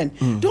as men.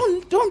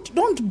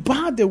 Don't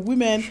bar the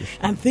women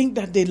and think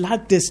that they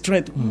lack the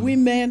strength.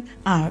 Women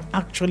are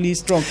actually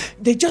strong.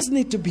 They just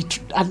need to be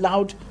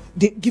allowed,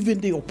 given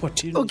the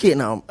opportunity. Okay,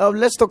 now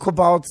let's talk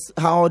about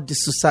how the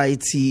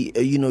society,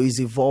 is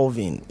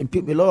evolving.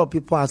 A lot of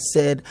people have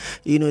said,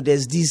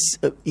 there's this.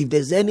 If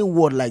there's any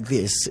word like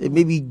this,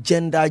 maybe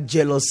gender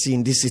jealousy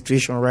in this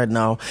situation right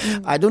now.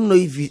 I don't know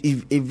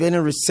if any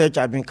research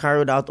has been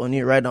carried out on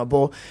it right now,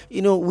 but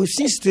we've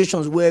seen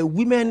situations where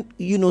women,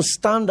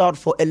 stand out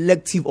for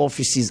elective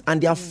offices,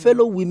 and their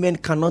fellow women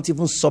cannot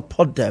even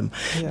support them.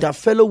 Yeah. Their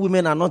fellow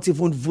women are not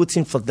even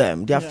voting for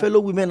them. Their fellow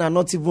women are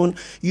not even,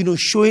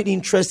 showing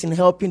interest in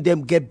helping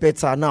them get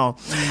better. Now,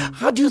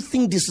 how do you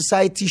think the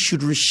society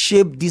should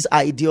reshape this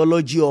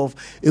ideology of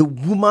a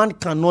woman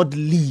cannot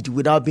lead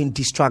without being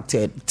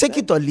distracted? Take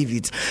it or leave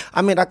it.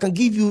 I mean, I can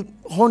give you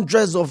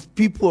hundreds of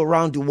people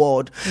around the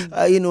world,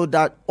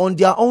 that on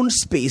their own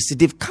space,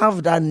 they've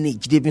carved that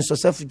niche. They've been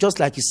successful, just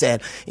like you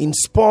said, in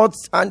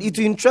sports. And it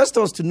will interest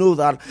us to know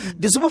that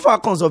the Super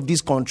Falcons of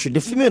this country,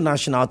 the female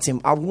national team,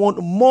 have won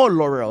more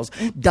laurels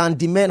than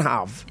the men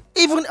have.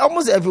 Even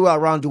almost everywhere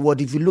around the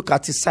world, if you look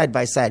at it side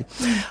by side.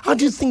 How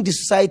do you think the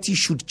society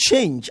should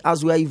change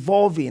as we're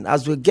evolving,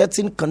 as we're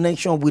getting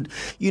connection with,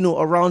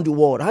 around the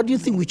world? How do you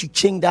think we should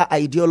change that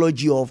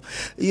ideology of,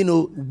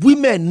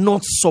 women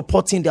not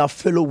supporting their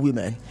fellow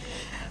women?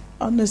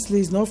 Honestly,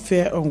 it's not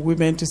fair on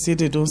women to say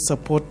they don't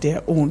support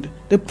their own.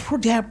 They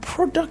are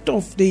product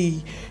of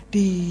the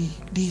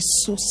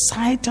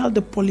societal,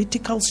 the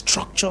political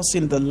structures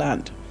in the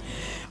land.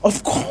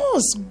 Of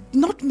course,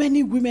 not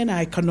many women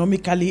are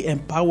economically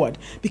empowered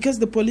because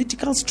the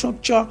political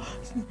structure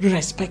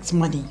respects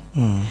money.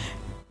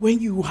 When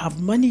you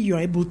have money, you're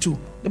able to.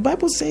 The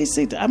Bible says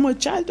it. I'm a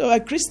child of a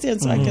Christian,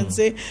 so I can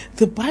say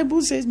the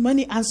Bible says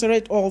money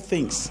answereth all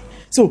things.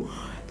 So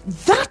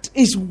that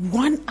is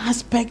one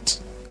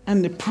aspect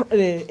and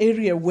the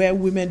area where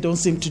women don't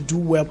seem to do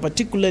well,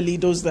 particularly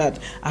those that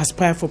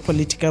aspire for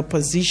political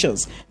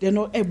positions. They're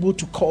not able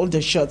to call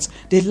the shots.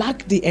 They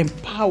lack the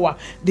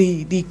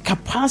the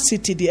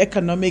capacity, the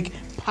economic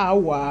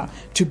power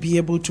to be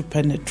able to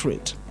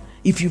penetrate.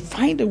 If you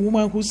find a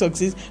woman who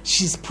succeeds,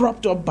 she's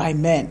propped up by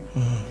men.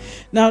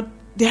 Now,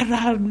 there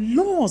are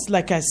laws,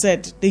 like I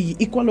said, the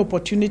Equal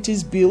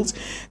Opportunities Bills.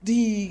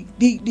 The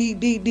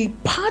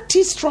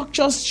party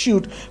structures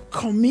should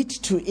commit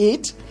to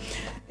it.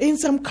 In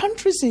some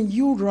countries in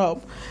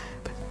Europe,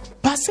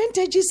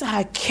 percentages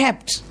are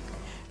kept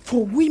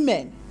for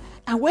women,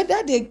 and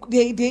whether they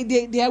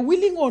are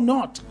willing or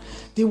not,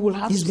 they will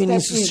have it's to been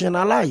step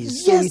institutionalized. in.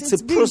 So it's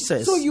a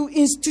process. So you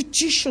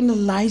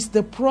institutionalize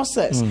the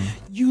process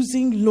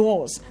using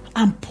laws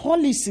and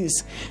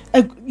policies.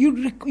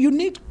 You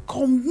need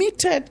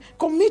commitment,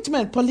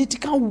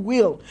 political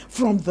will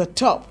from the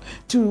top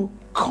to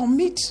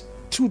commit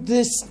to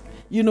this.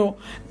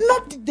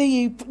 Not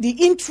the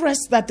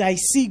interests that I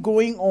see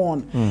going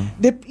on.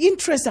 The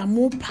interests are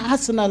more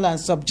personal and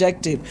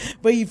subjective.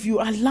 But if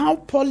you allow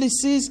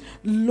policies,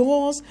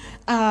 laws,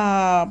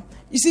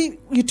 you see,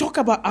 you talk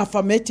about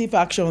affirmative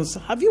actions.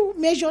 Have you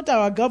measured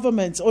our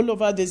governments all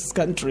over this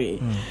country?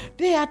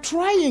 They are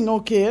trying,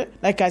 okay.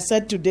 Like I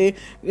said today,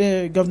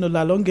 Governor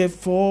Lalong gave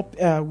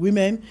 4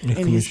 women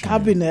in his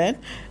cabinet.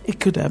 It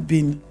could have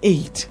been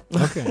 8.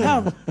 Okay.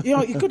 Now,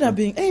 it could have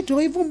been 8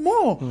 or even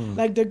more.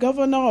 Like the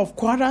governor of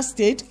Kwara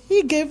State,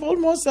 he gave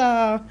almost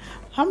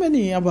how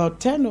many?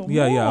 About 10 or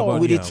more.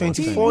 With a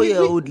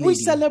 24-year-old lady. We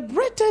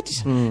celebrated,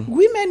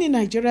 women in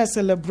Nigeria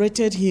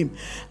celebrated him.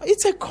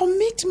 It's a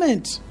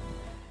commitment.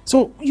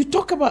 So you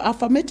talk about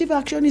affirmative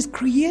action is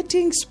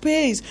creating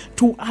space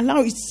to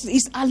allow,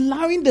 it's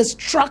allowing the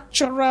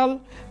structural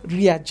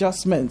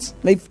readjustments,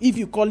 like if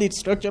you call it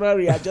structural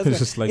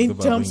readjustment, like in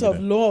terms of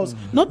laws,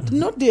 not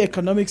the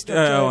economic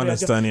structure. I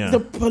understand. Yeah, the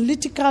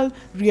political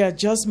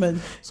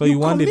readjustment. So you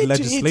want it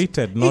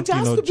legislated, not it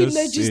has to be just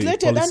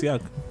legislated. a policy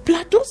act.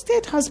 Plateau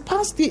State has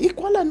passed the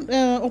Equal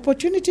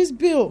Opportunities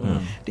Bill.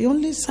 The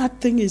only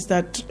sad thing is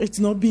that it's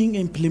not being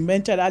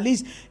implemented. At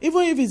least,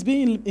 even if it's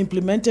being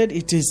implemented,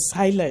 it is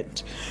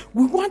silent.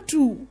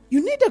 You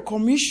need a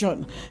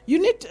commission.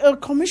 You need a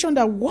commission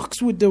that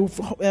works with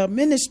the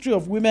Ministry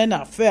of Women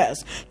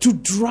Affairs to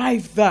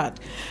drive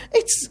that.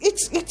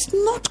 It's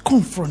not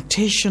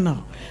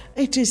confrontational.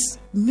 It is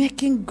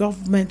making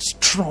government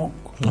strong.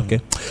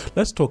 Okay,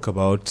 let's talk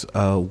about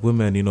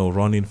women,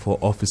 running for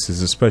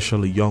offices,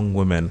 especially young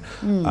women.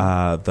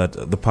 That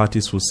the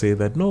parties will say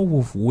that no,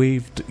 we've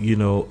waived,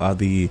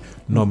 the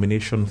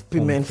nomination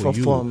form for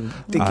you.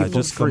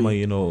 Just come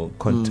and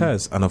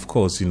contest, and of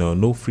course,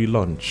 no free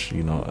lunch.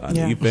 And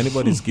if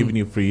anybody's giving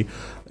you free,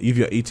 if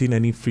you're eating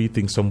any free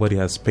thing, somebody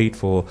has paid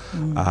for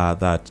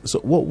that. So,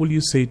 what will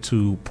you say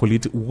to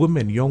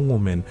women, young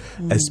women,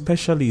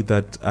 especially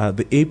that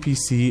the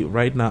APC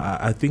right now?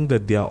 I think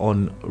that they are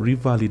on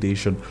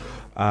revalidation.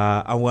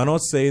 And we're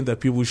not saying that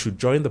people should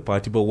join the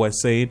party, but we're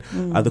saying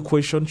the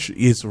question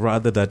is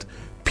rather that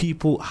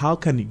people, how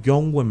can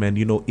young women,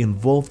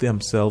 involve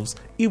themselves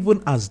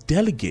even as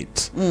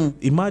delegates?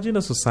 Imagine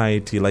a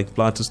society like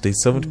Plateau State,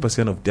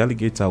 70% of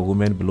delegates are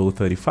women below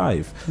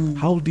 35.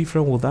 How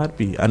different will that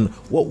be? And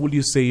what will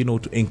you say,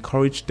 to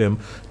encourage them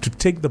to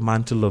take the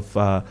mantle of,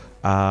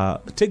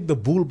 take the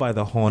bull by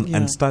the horn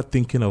and start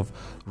thinking of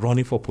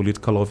running for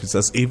political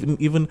offices,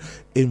 even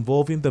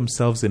involving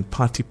themselves in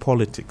party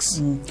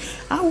politics?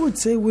 I would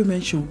say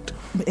women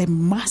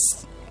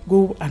must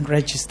go and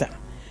register.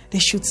 They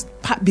should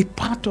be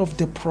part of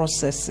the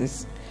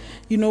processes.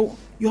 You're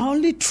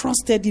only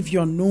trusted if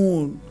you're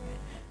known.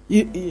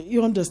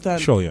 You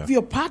understand? Sure, yeah. If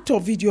you're part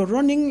of it, you're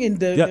running in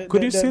the... Yeah,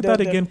 could you say that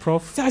again,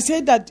 Prof? So I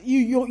said that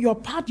you're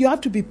part. You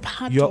have to be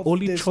part of the You're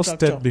only trusted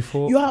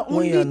structure. You are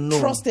only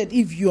trusted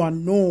if you are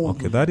known.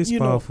 Okay, that is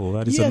powerful.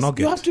 That is a nugget.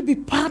 You have to be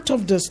part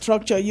of the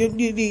structure.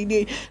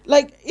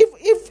 Like,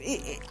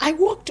 if I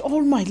worked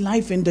all my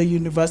life in the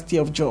University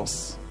of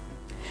Jos.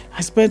 I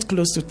spent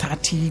close to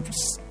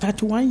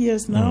 31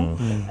 years now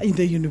in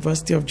the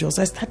University of Jos.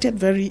 I started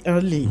very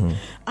early.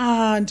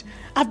 And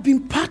I've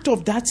been part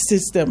of that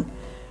system.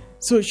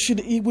 So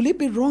will it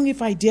be wrong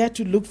if I dare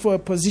to look for a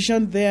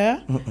position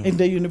there in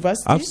the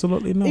university?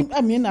 Absolutely not.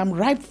 I mean, I'm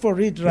ripe for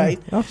it, right?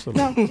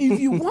 Absolutely. Now,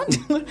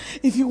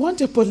 if you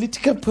want a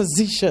political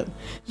position,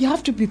 you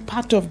have to be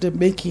part of the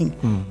making,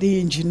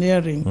 the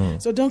engineering.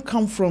 So don't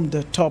come from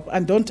the top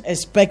and don't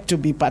expect to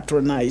be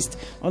patronized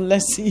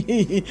unless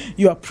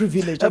you are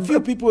privileged.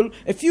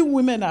 A few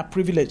women are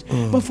privileged.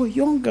 But for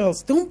young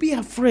girls, don't be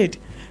afraid.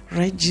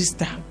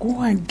 Register.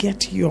 Go and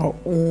get your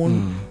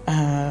own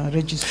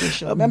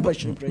registration,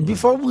 membership registration.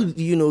 Before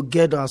we,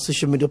 get our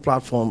social media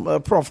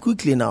platform, Prof,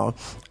 quickly now.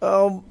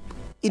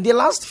 In the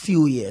last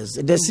few years,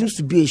 there seems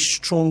to be a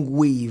strong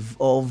wave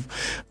of,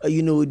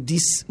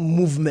 these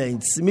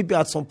movements. Maybe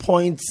at some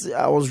point,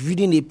 I was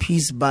reading a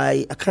piece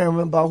by, I can't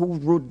remember who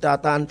wrote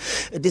that, and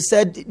they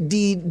said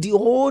the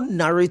whole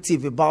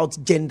narrative about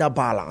gender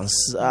balance,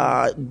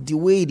 the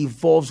way it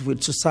evolves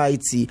with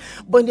society.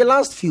 But in the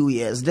last few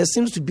years, there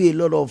seems to be a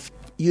lot of,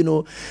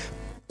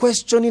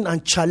 questioning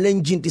and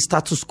challenging the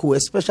status quo,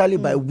 especially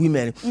by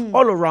women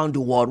all around the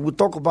world. We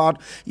talk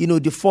about,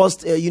 the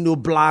first,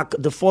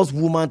 the first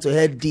woman to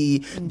head the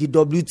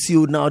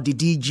WTO now, the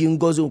DG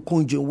Ngozi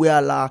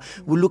Okonjo-Iweala.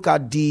 We look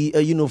at the,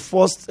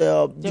 first,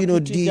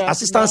 the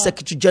Assistant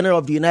Secretary General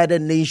of the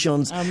United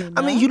Nations.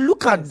 I mean, you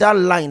look at that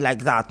line like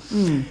that.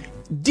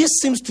 This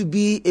seems to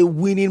be a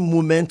winning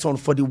momentum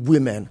for the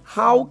women.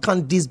 How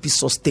can this be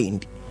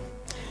sustained?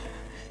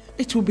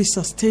 It will be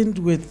sustained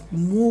with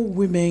more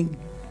women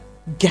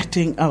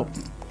getting up.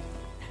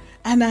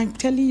 And I'm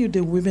telling you,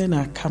 the women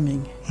are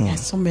coming. There's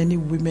so many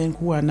women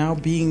who are now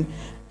being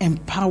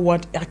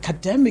empowered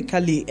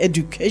academically,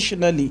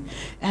 educationally,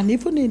 and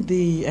even in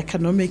the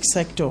economic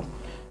sector.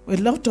 A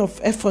lot of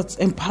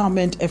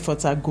empowerment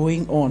efforts are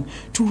going on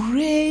to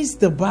raise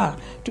the bar,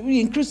 to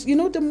increase,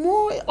 the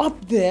more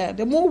up there,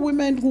 the more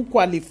women who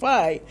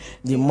qualify,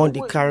 the more they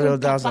carry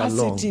others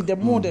along. The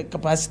more the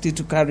capacity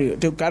to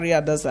carry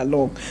others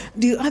along.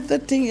 The other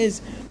thing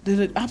is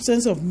the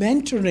absence of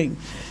mentoring.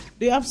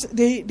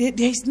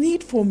 There's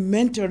need for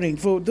mentoring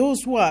for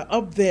those who are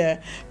up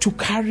there to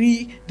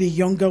carry the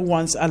younger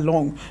ones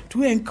along,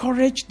 to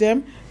encourage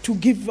them, to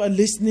give a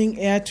listening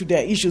ear to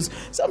their issues.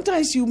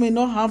 Sometimes you may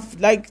not have,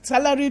 like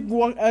salaried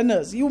work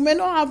earners, you may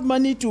not have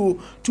money to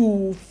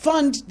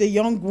fund the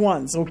young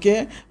ones,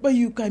 okay? But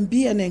you can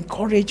be an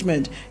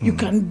encouragement. You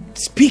can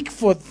speak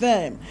for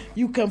them.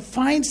 You can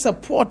find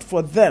support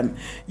for them.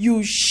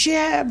 You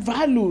share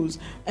values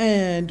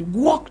and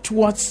work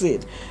towards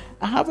it.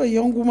 I have a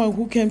young woman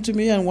who came to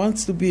me and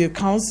wants to be a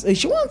council.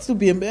 She wants to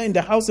be in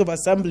the House of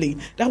Assembly.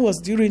 That was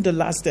during the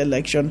last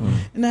election.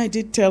 And I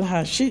did tell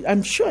her,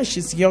 I'm sure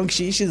she's young.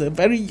 She's a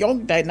very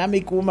young,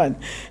 dynamic woman.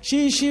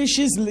 She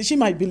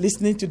might be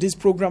listening to this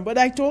program. But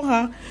I told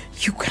her,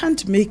 you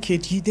can't make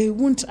it. They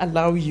won't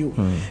allow you.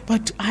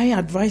 But I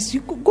advise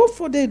you go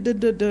for the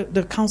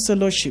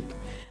councillorship.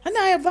 And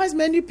I advise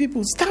many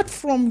people, start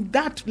from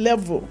that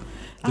level.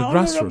 Our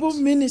Honorable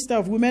Minister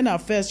of Women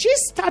Affairs, she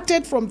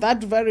started from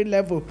that very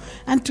level.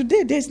 And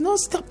today, there's no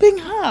stopping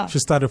her. She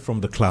started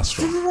from the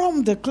classroom. She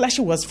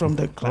was from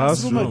the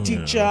classroom, a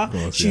teacher.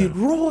 She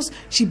rose.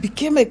 She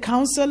became a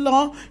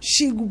councillor.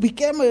 She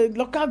became a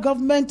local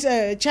government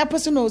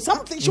chairperson or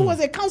something. She was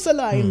a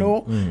councillor,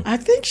 I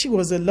think she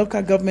was a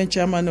local government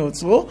chairman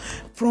also.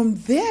 From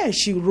there,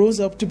 she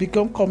rose up to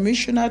become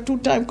commissioner,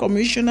 two-time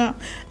commissioner,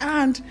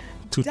 and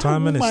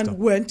two-time minister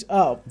went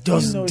up.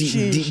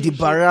 The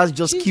barriers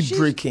just keep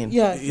breaking.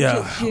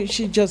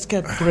 She just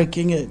kept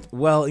breaking it.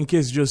 Well, in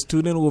case you're a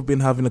student, we've been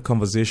having a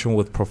conversation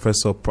with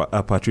Professor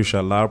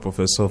Patricia Lar,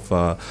 Professor of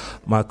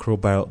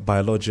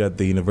Microbiology at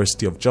the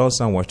University of Jos,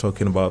 and we're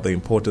talking about the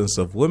importance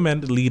of women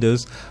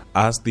leaders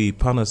as the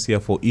panacea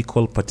for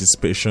equal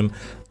participation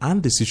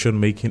and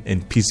decision-making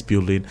in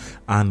peace-building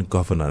and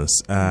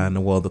governance.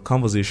 And, well, the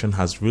conversation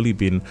has really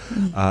been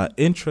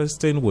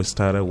interesting. We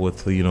started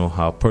with,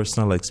 her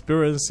personal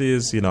experiences,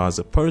 as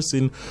a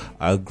person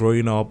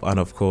growing up, and,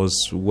 of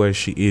course, where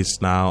she is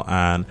now.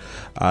 And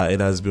it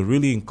has been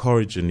really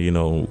encouraging,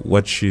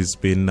 what she's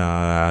been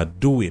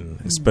doing,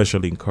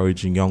 especially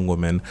encouraging young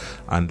women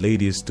and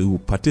ladies to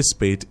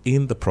participate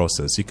in the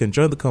process. You can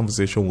join the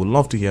conversation. We'd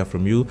love to hear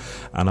from you.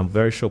 And I'm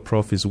very sure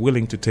Prof is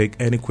willing to take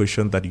any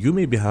question that you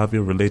may be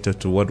having related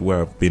to what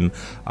we've been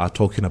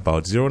talking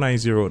about.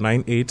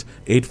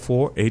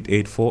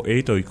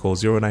 090-9884-8848, or you call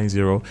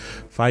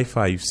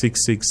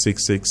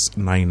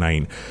 090-5566-6699.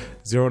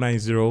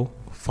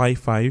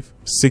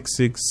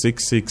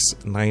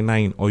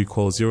 090-5566-6699, or you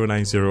call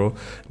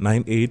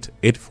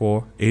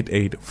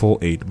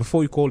 090-9884-8848.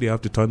 Before you call, you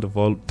have to turn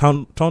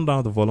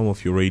down the volume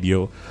of your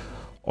radio,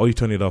 or you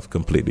turn it off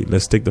completely.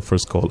 Let's take the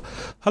first call.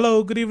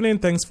 Hello, good evening.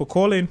 Thanks for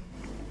calling.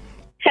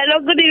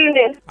 Hello, good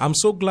evening. I'm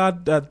so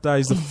glad that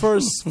is the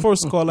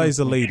first caller is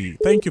a lady.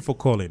 Thank you for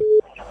calling.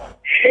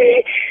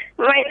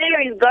 My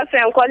name is Godfrey.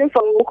 I'm calling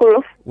from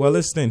Bukuru. Well,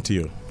 listening to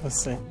you.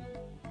 Let's see.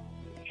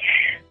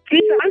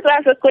 Please, I want to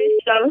ask a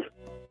question.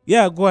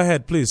 Yeah, go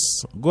ahead,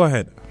 please. Go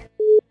ahead.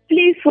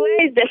 Please,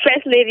 where is the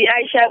First Lady,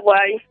 Aisha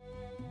Buhari?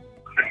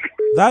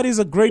 That is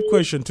a great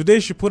question. Today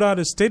she put out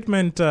a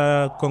statement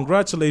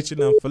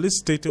congratulating and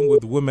felicitating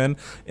with women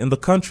in the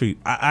country.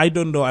 I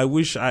don't know. I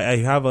wish I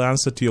have an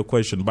answer to your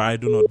question, but I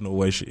do not know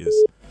where she is.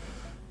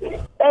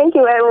 Thank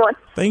you very much.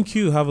 Thank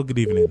you. Have a good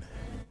evening.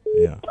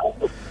 Yeah.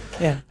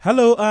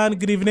 Hello and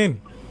good evening.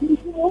 Good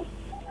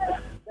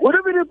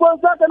evening,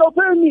 Pastor. Can you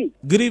hear me?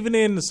 Good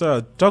evening,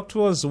 sir. Talk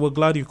to us. We're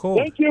glad you called.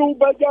 Thank you.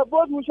 By their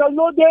voice, we shall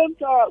know them.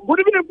 Good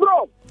evening,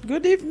 bro.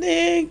 Good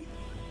evening.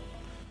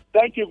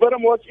 Thank you very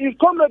much. It's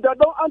Comrade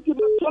Dadon Anthony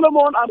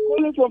Solomon. I'm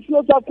calling from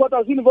Field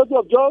Headquarters, University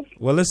of Jos.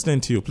 We're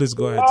listening to you. Please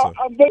go ahead, sir.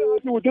 I'm very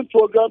happy with this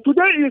program.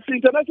 Today is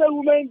International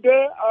Women's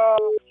Day.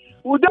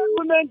 Without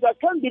women, there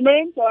can be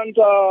men, and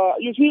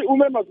you see,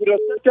 women must be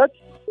respected.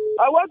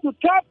 I want to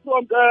tap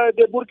from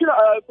the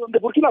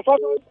Burkina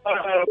Faso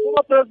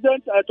former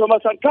President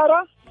Thomas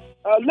Sankara,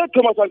 late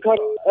Thomas Sankara.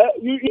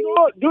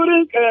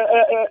 During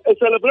a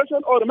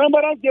celebration or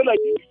Remembrance Day like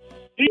this,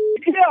 he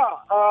declared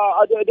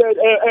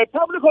a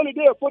public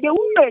holiday for the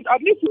women,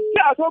 at least to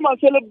stay at home and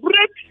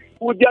celebrate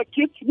with their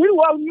kids.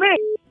 Meanwhile, men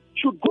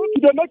should go to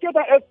the market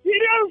and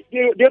experience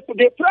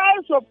the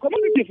price of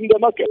commodities in the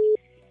market.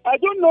 I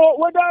don't know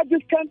whether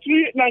this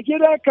country,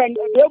 Nigeria, can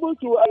be able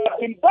to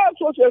imbibe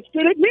such a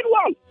spirit.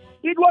 Meanwhile,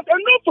 it was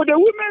enough for the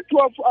women to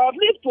have at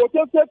least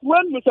protested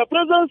when Mr.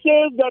 President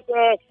says that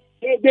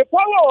the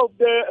power of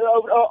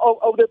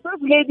the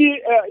First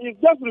Lady is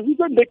just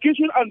visiting the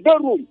kitchen and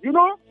bedroom. The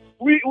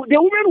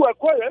women were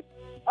quiet.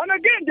 And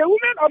again, the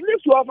women at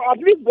least be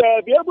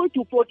able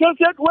to protest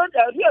it when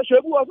Ria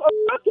Shebu was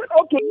arrested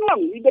up to now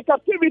in the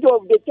captivity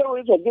of the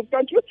terrorists of this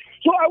country.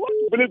 So I want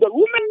to believe that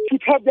women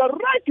should have the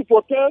right to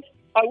protest,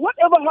 and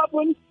whatever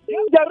happens, they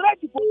have the right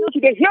to protest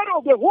to the hero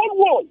of the whole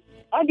world.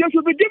 And they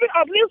should be given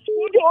at least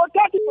 40 or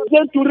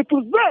 30% to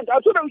represent,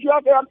 and so that we should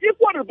have an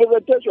equal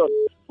representation.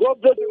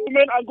 God bless the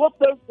women and God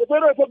bless the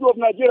Federal Republic of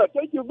Nigeria.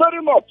 Thank you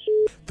very much.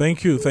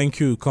 Thank you,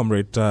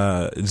 comrade.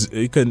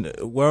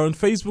 We're on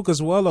Facebook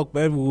as well.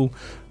 Okbe will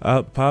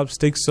perhaps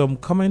take some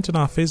comment on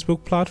our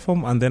Facebook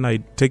platform, and then let me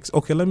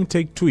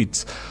take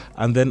tweets,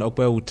 and then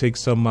Okbe will take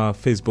some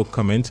Facebook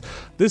comment.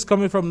 This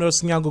coming from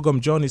Nurse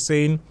Nyangogom John is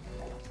saying,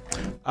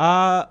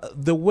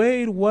 The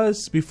way it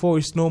was before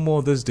is no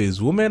more these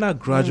days. Women are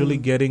gradually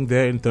getting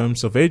there in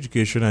terms of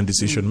education and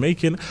decision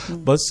making,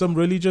 but some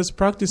religious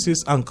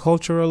practices and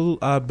cultural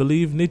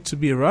belief need to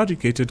be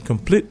eradicated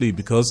completely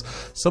because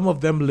some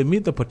of them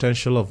limit the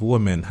potential of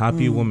women.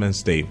 Happy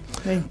Women's Day.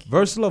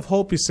 Versal of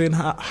Hope is saying,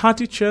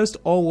 hearty cheers to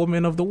all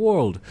women of the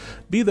world.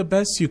 Be the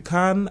best you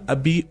can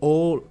be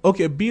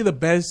the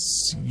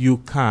best you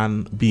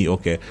can be.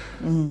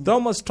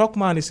 Thomas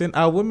Stockman is saying,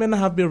 our women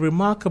have been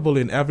remarkable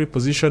in every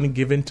position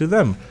given to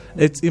them.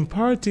 It's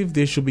imperative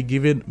they should be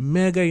given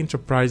mega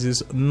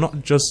enterprises,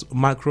 not just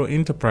micro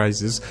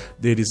enterprises.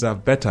 They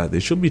deserve better. They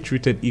should be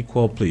treated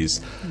equal,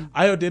 please.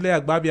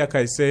 Ayodele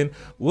Agbabiaka is saying,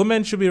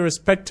 women should be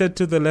respected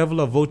to the level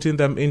of voting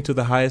them into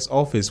the highest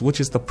office, which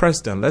is the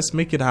president. Let's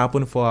make it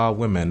happen for our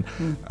women.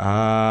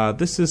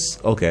 This is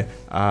okay.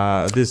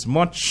 This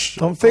much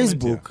on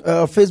Facebook,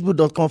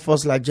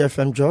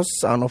 facebook.com/GFM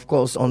Jos, and of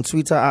course on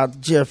Twitter at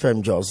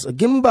GFM Jos.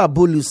 Gimba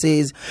Bulu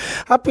says,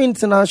 Happy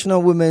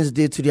International Women's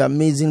Day to the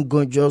amazing,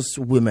 gorgeous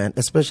women,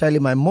 especially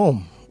my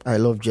mom. I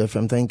love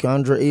GFM. Thank you.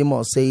 Andrew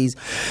Amos says,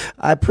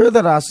 I pray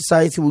that our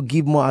society will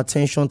give more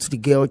attention to the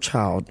girl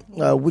child,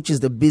 which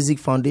is the basic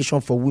foundation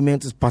for women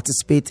to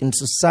participate in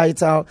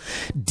societal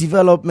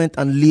development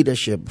and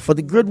leadership. For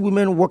the great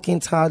women working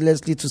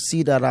tirelessly to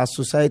see that our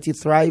society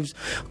thrives,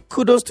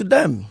 kudos to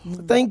them.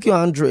 Thank you,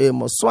 Andrew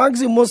Amos.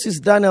 Swagsy Moses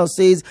Daniel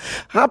says,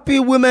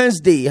 Happy Women's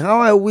Day. How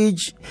I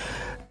wish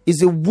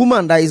is a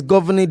woman that is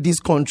governing this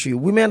country.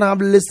 Women have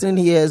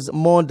listening ears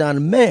more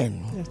than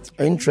men.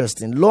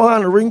 Interesting.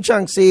 Lohan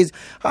Ringchang says,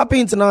 Happy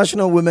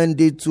International Women's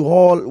Day to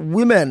all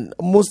women,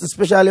 most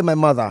especially my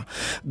mother.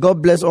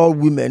 God bless all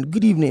women.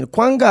 Good evening.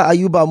 Kwanga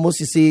Ayuba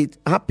Mosi said,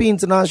 Happy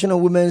International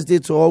Women's Day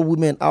to all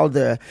women out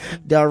there.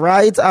 Their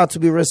rights are to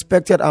be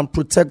respected and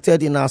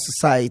protected in our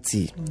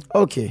society.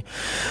 Okay.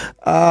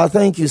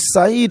 Thank you.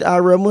 Saeed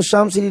Aremu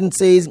Shamsidin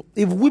says,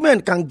 if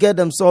women can get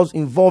themselves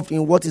involved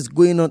in what is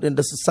going on in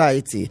the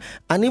society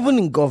and even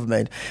in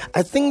government,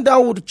 I think that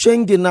would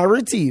change the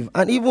narrative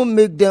and even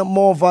make them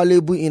more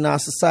valuable in our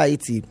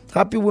society.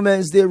 Happy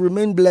Women's Day.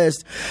 Remain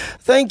blessed.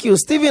 Thank you.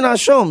 Stephen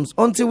Ashoms.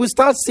 Until we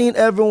start seeing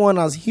everyone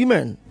as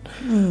human,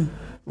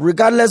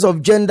 regardless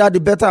of gender, the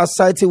better our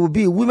society will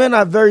be. Women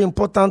are very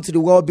important to the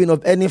well-being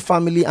of any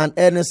family and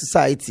any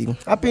society.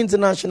 Happy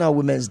International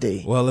Women's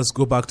Day. Well, let's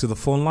go back to the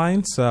phone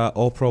lines.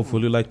 Prof,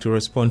 would you like to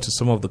respond to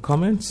some of the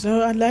comments?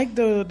 No, I like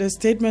the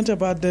statement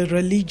about the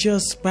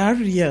religious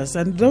barriers,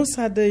 and those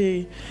are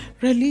the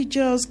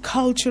religious,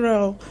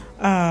 cultural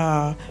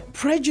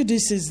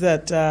prejudices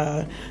that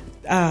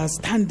are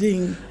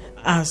standing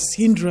as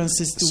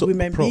hindrances to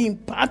women being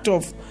part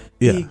of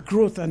the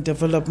growth and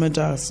development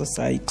of our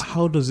society.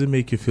 How does it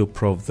make you feel,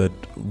 Prof, that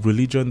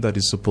religion that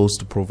is supposed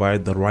to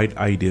provide the right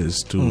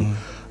ideas to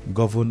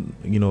govern,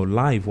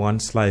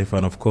 one's life,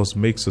 and of course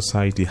make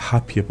society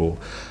habitable,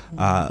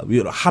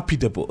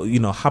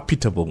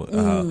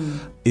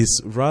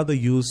 is rather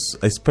used,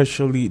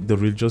 especially the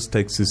religious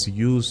text is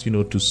used,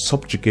 to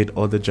subjugate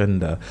other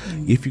gender.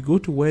 If you go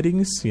to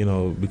weddings,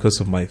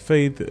 because of my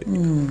faith,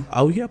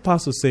 I'll hear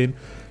pastors saying,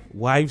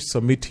 wives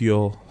submit to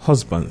your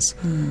husbands,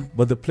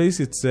 but the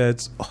place it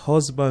says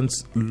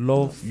husbands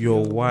love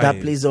your wife, that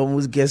place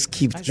almost gets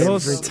skipped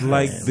just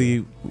like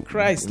the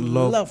Christ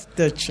loved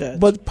the church.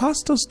 But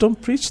pastors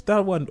don't preach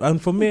that one, and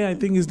for me I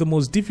think it's the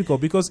most difficult,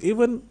 because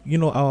even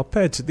our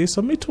pets, they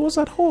submit to us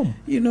at home.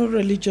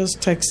 Religious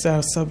texts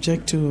are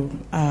subject to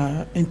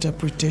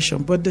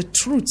interpretation, but the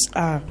truths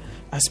are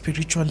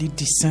spiritually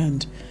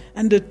discerned,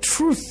 and the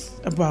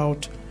truth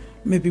about,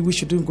 maybe we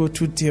shouldn't go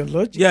too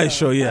theological. Yeah,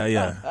 sure.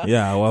 Yeah.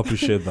 I will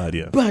appreciate that.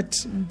 Yeah. But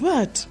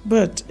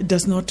it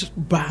does not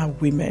bar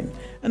women,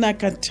 and I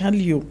can tell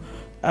you,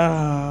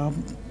 a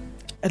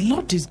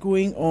lot is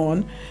going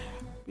on.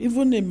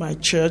 Even in my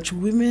church,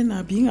 women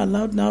are being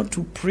allowed now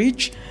to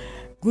preach.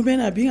 Women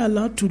are being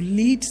allowed to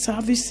lead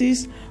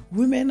services.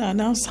 Women are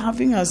now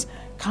serving as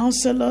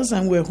counselors,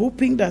 and we're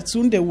hoping that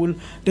soon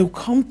they'll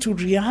come to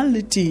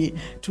reality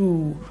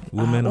to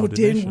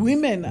ordain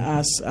women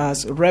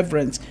as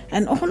reverends,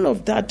 and all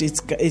of that is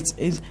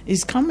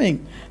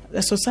coming.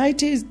 The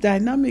society is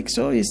dynamic,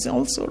 so it's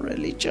also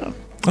religion.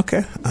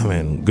 Okay,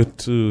 good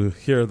to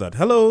hear that.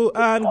 Hello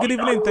and good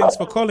evening. Thanks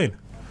for calling.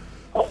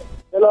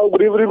 Hello,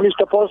 good evening,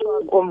 Mr. Ponsa.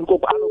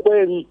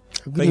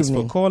 Thanks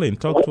for calling.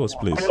 Talk to us,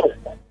 please.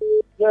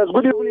 Yes,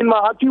 good evening,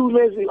 ma. Happy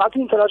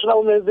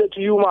International Women's Day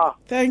to you, ma.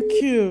 Thank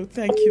you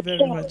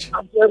very much.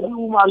 Every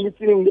woman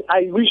listening,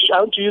 I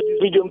want to use this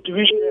video to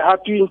wish a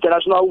happy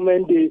International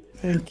Women's Day.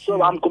 Thank you.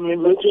 So I'm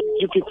commemorating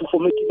you people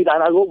for making it,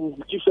 and I hope we'll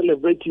keep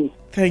celebrating.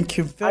 Thank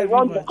you very much. I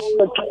want the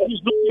government to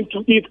please look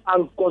into it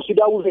and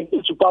consider women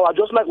into power.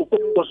 Just like Open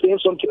was saying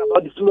something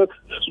about the female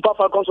Super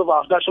Falcons of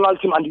our national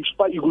team and the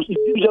Super Eagles. If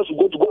you just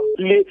go and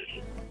play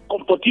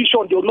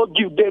competition, they will not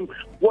give them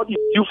what is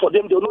due for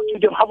them. They will not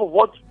give them half of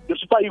what the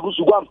Super Eagles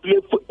will go and play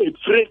for a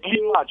friendly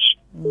match.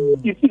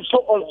 It is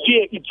so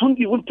unfair. It won't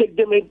even take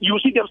them. You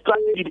see them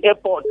stranded in the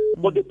airport,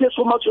 but they place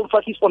so much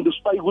emphasis on the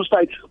Super Eagles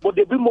side, but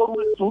they bring more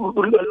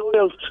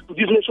loyal to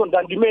this nation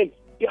than the men.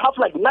 They have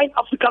like 9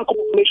 African Cup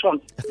of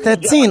Nations.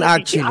 13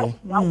 actually.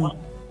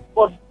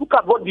 But look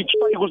at what the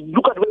Super Eagles,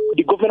 look at what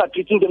the government are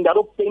treating them. They are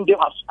not paying them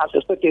as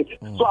expected.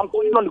 So I'm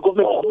calling on the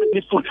government to make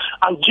this food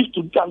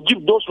and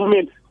give those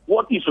women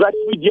what is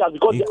rightfully theirs,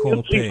 because they are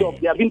being treated up.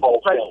 They are being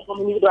deprived of so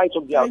many rights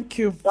of theirs. Thank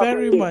you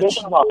very much.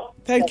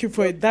 Thank you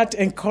for that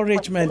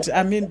encouragement.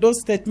 I mean, those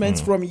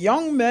statements from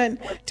young men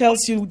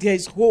tells you there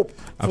is hope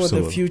for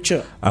the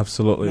future.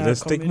 Absolutely.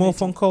 Let's take more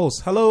phone calls.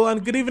 Hello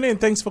and good evening.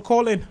 Thanks for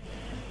calling.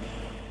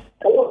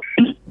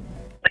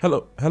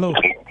 Hello.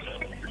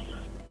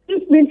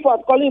 This means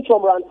for calling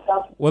from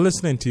Ranta. We're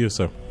listening to you,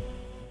 sir.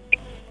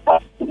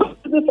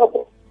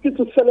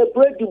 To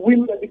celebrate the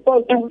women,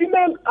 because the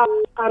women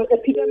are an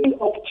epidemic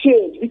of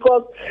change.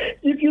 Because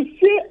if you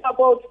say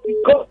about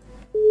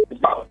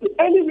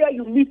anywhere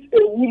you meet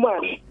a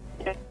woman,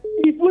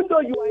 even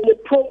though you are in a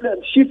problem,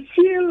 she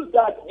feels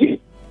that this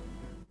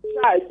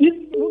child,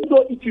 even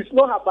though it is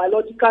not her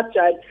biological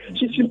child,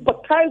 she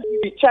sympathizes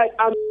with the child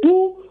and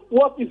do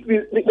what is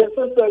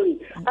necessary.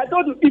 I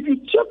told you, if you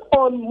check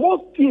on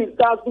most things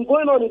that has been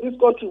going on in this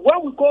country,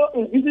 when we go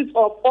in visits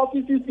of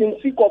offices in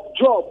seek of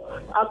job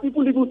and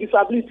people living with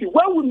disability,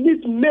 when we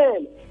meet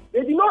men,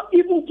 they do not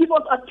even give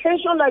us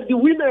attention like the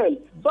women,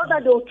 so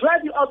that they will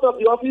drive you out of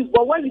the office.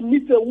 But when you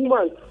meet a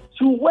woman,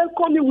 she will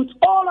welcome you with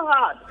all her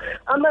heart.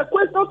 And my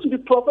question to the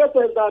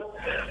professor is that,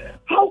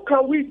 how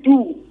can we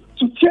do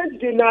to change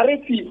the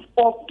narrative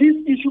of this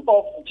issue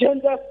of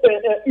gender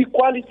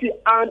equality,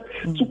 and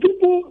to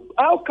people,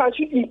 how can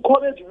she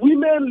encourage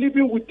women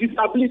living with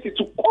disability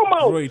to come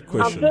out and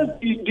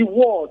face the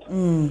world?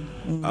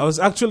 I was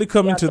actually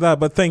coming to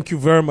that, but thank you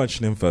very much,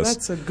 Nymphas.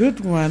 That's a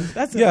good one.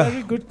 That's a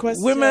very good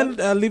question. Women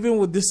living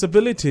with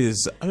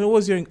disabilities, I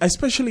mean,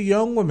 especially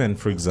young women,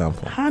 for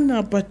example.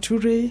 Hannah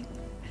Bature,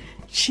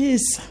 she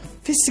is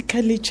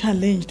physically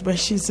challenged, but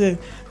she's a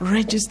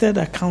registered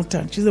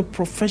accountant. She's a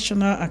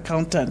professional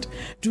accountant,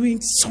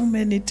 doing so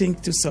many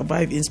things to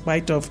survive in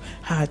spite of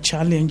her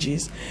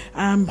challenges.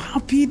 I'm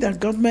happy that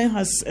government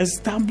has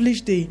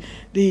established the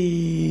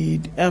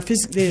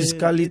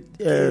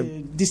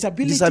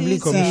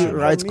Disability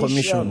Rights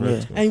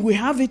Commission. And we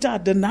have it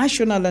at the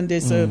national, and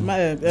there's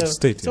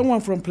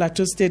someone from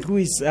Plateau State who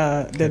is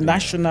the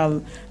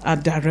national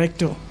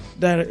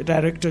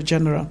director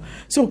general.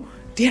 So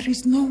there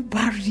is no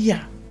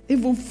barrier.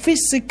 Even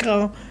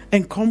physical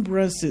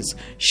encumbrances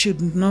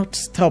should not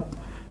stop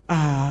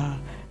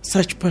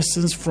such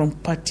persons from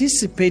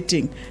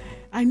participating.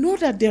 I know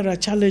that there are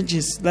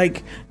challenges,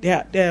 like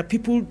there are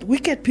people,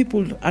 wicked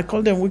people, I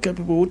call them wicked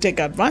people, who take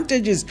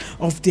advantages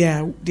of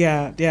their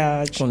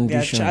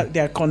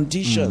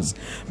conditions.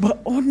 But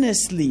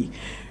honestly,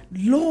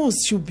 laws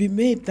should be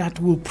made that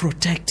will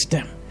protect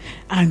them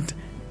and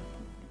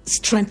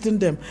strengthen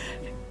them.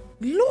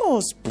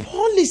 Laws,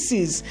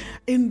 policies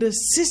in the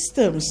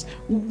systems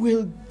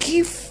will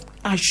give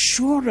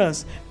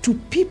assurance to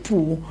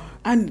people,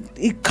 and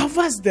it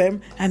covers them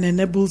and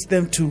enables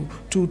them to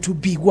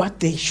be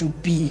what they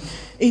should be.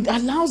 It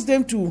allows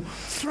them to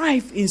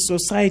thrive in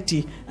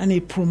society, and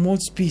it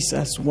promotes peace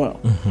as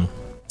well.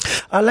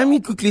 Let me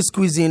quickly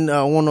squeeze in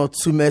 1 or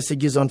 2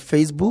 messages on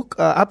Facebook.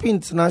 Happy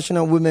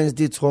International Women's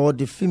Day to all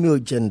the female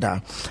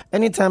gender.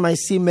 Anytime I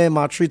see men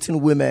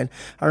maltreating women,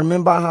 I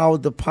remember how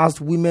the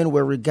past women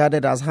were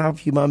regarded as half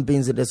human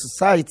beings in the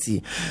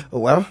society.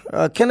 Well,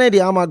 Kennedy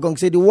Amagong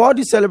said, the world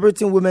is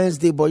celebrating Women's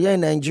Day, but here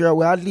in Nigeria,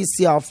 we hardly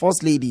see our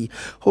First Lady.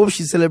 Hope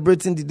she's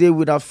celebrating the day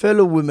with our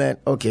fellow women.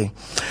 Okay.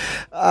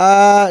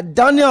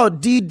 Daniel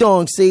D.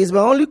 Dong says,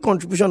 my only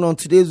contribution on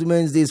today's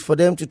Women's Day is for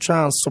them to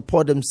try and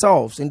support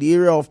themselves in the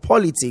area of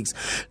politics.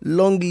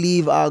 Long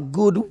live our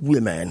good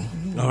women.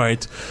 All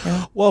right.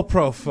 Well,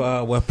 Prof,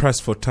 we're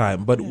pressed for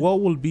time, but what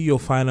will be your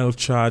final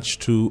charge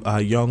to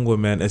young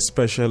women,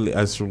 especially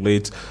as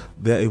relates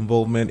their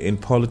involvement in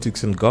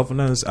politics and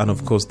governance, and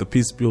of course the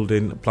peace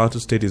building? Plateau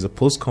State is a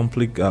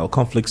post-conflict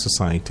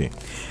society.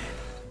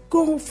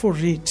 Go for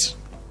it.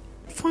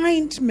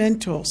 Find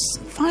mentors.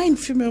 Find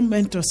female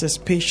mentors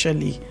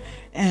especially,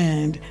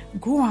 and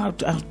go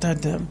out after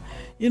them.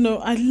 You know,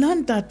 I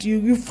learned that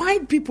you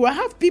find people. I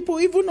have people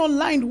even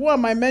online who are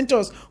my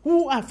mentors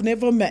who I've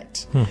never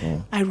met.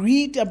 I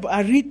read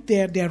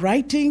their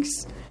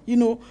writings. You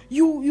know,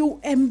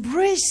 you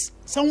embrace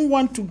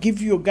someone to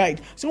give you a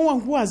guide, someone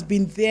who has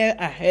been there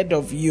ahead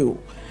of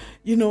you.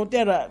 You know,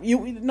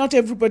 not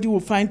everybody will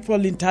find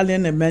Pauline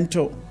Talion a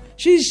mentor.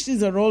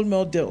 She's a role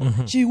model.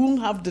 She won't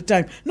have the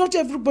time. Not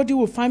everybody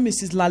will find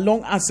Mrs.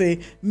 Lalong as a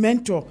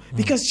mentor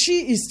because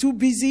she is too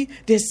busy.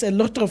 There's a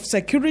lot of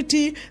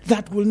security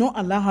that will not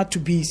allow her to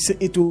be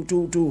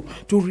to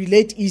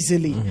relate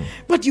easily.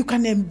 But you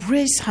can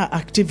embrace her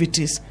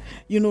activities.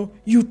 You know,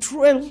 you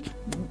trail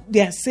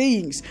their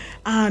sayings,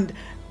 and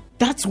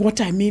That's what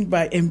I mean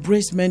by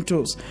embrace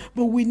mentors.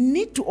 But we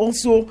need to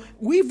also,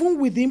 even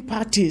within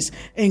parties,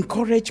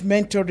 encourage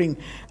mentoring.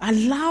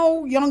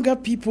 Allow younger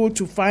people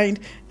to find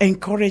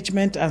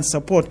encouragement and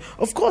support.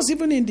 Of course,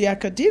 even in the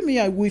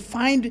academia, we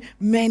find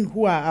men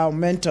who are our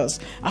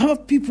mentors. I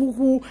have people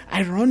who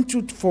I run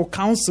to for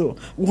counsel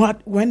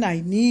when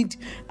I need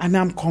and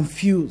I'm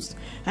confused.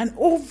 And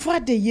over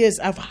the years,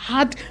 I've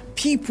had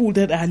people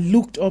that I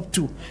looked up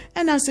to.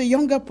 And as a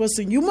younger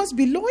person, you must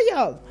be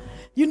loyal.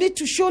 You need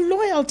to show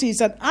loyalty.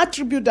 It's an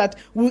attribute that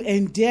will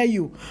endear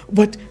you.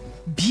 But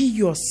be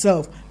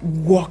yourself.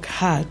 Work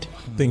hard.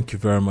 Thank you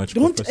very much,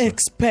 Don't Professor.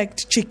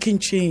 expect chicken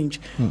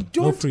change.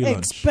 Don't free lunch.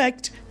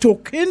 expect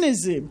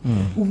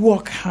tokenism.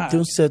 Work hard.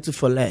 Don't settle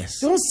for less.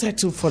 Don't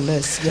settle for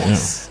less.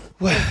 Yes.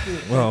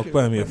 Well,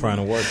 put me a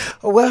final word.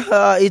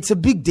 Well, it's a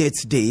big day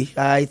today.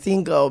 I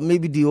think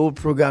maybe the whole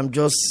program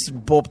just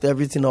bopped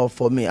everything off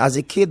for me. As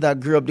a kid that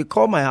grew up, they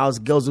call my house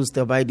Girls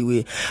Hostel, by the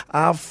way.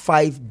 I have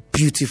 5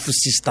 beautiful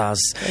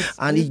sisters.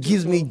 And it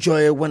gives me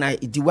joy when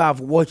the way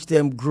I've watched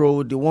them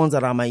grow, the ones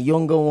that are my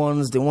younger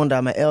ones, the one that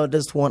are my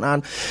eldest one.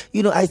 And,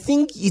 I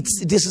think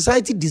the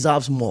society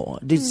deserves more.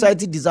 The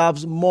society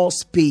deserves more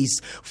space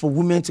for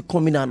women to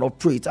come in and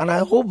operate. And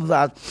I hope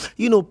that,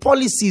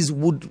 policies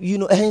would,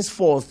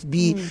 henceforth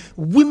be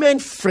women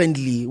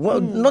friendly. Well,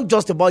 not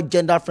just about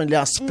gender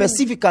friendly,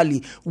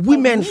 specifically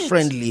women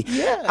friendly.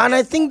 Yes. And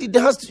I think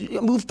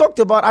we've talked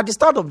about, at the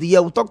start of the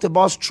year, we talked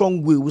about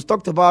strong will. We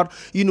talked about,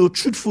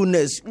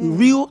 truthfulness,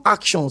 real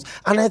actions.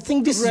 And I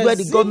think this is where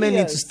the government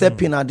needs to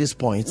step in at this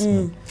point.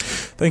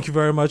 Thank you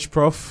very much,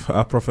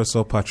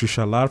 Professor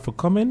Patricia Lar, for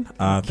coming.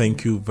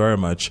 Thank you very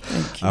much,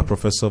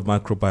 Professor of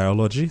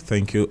Microbiology.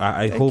 Thank you.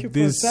 I hope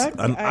this is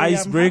an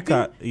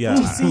icebreaker. Yeah.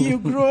 To see you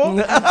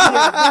grow.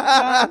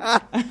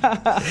 I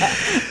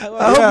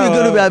hope you're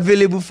going to be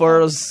available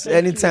for us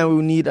anytime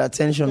we need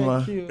attention,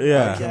 man.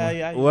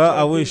 Yeah. Well,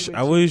 I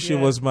wish it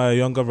was my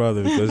younger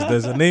brother, because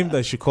there's a name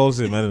that she calls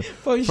him. And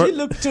she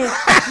looked too.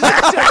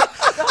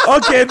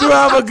 Okay, do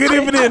have a good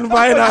evening.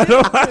 Bye now.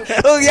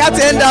 You have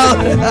to end down.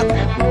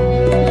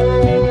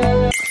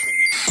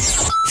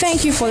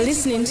 Thank you for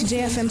listening to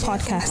JFM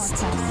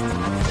Podcast.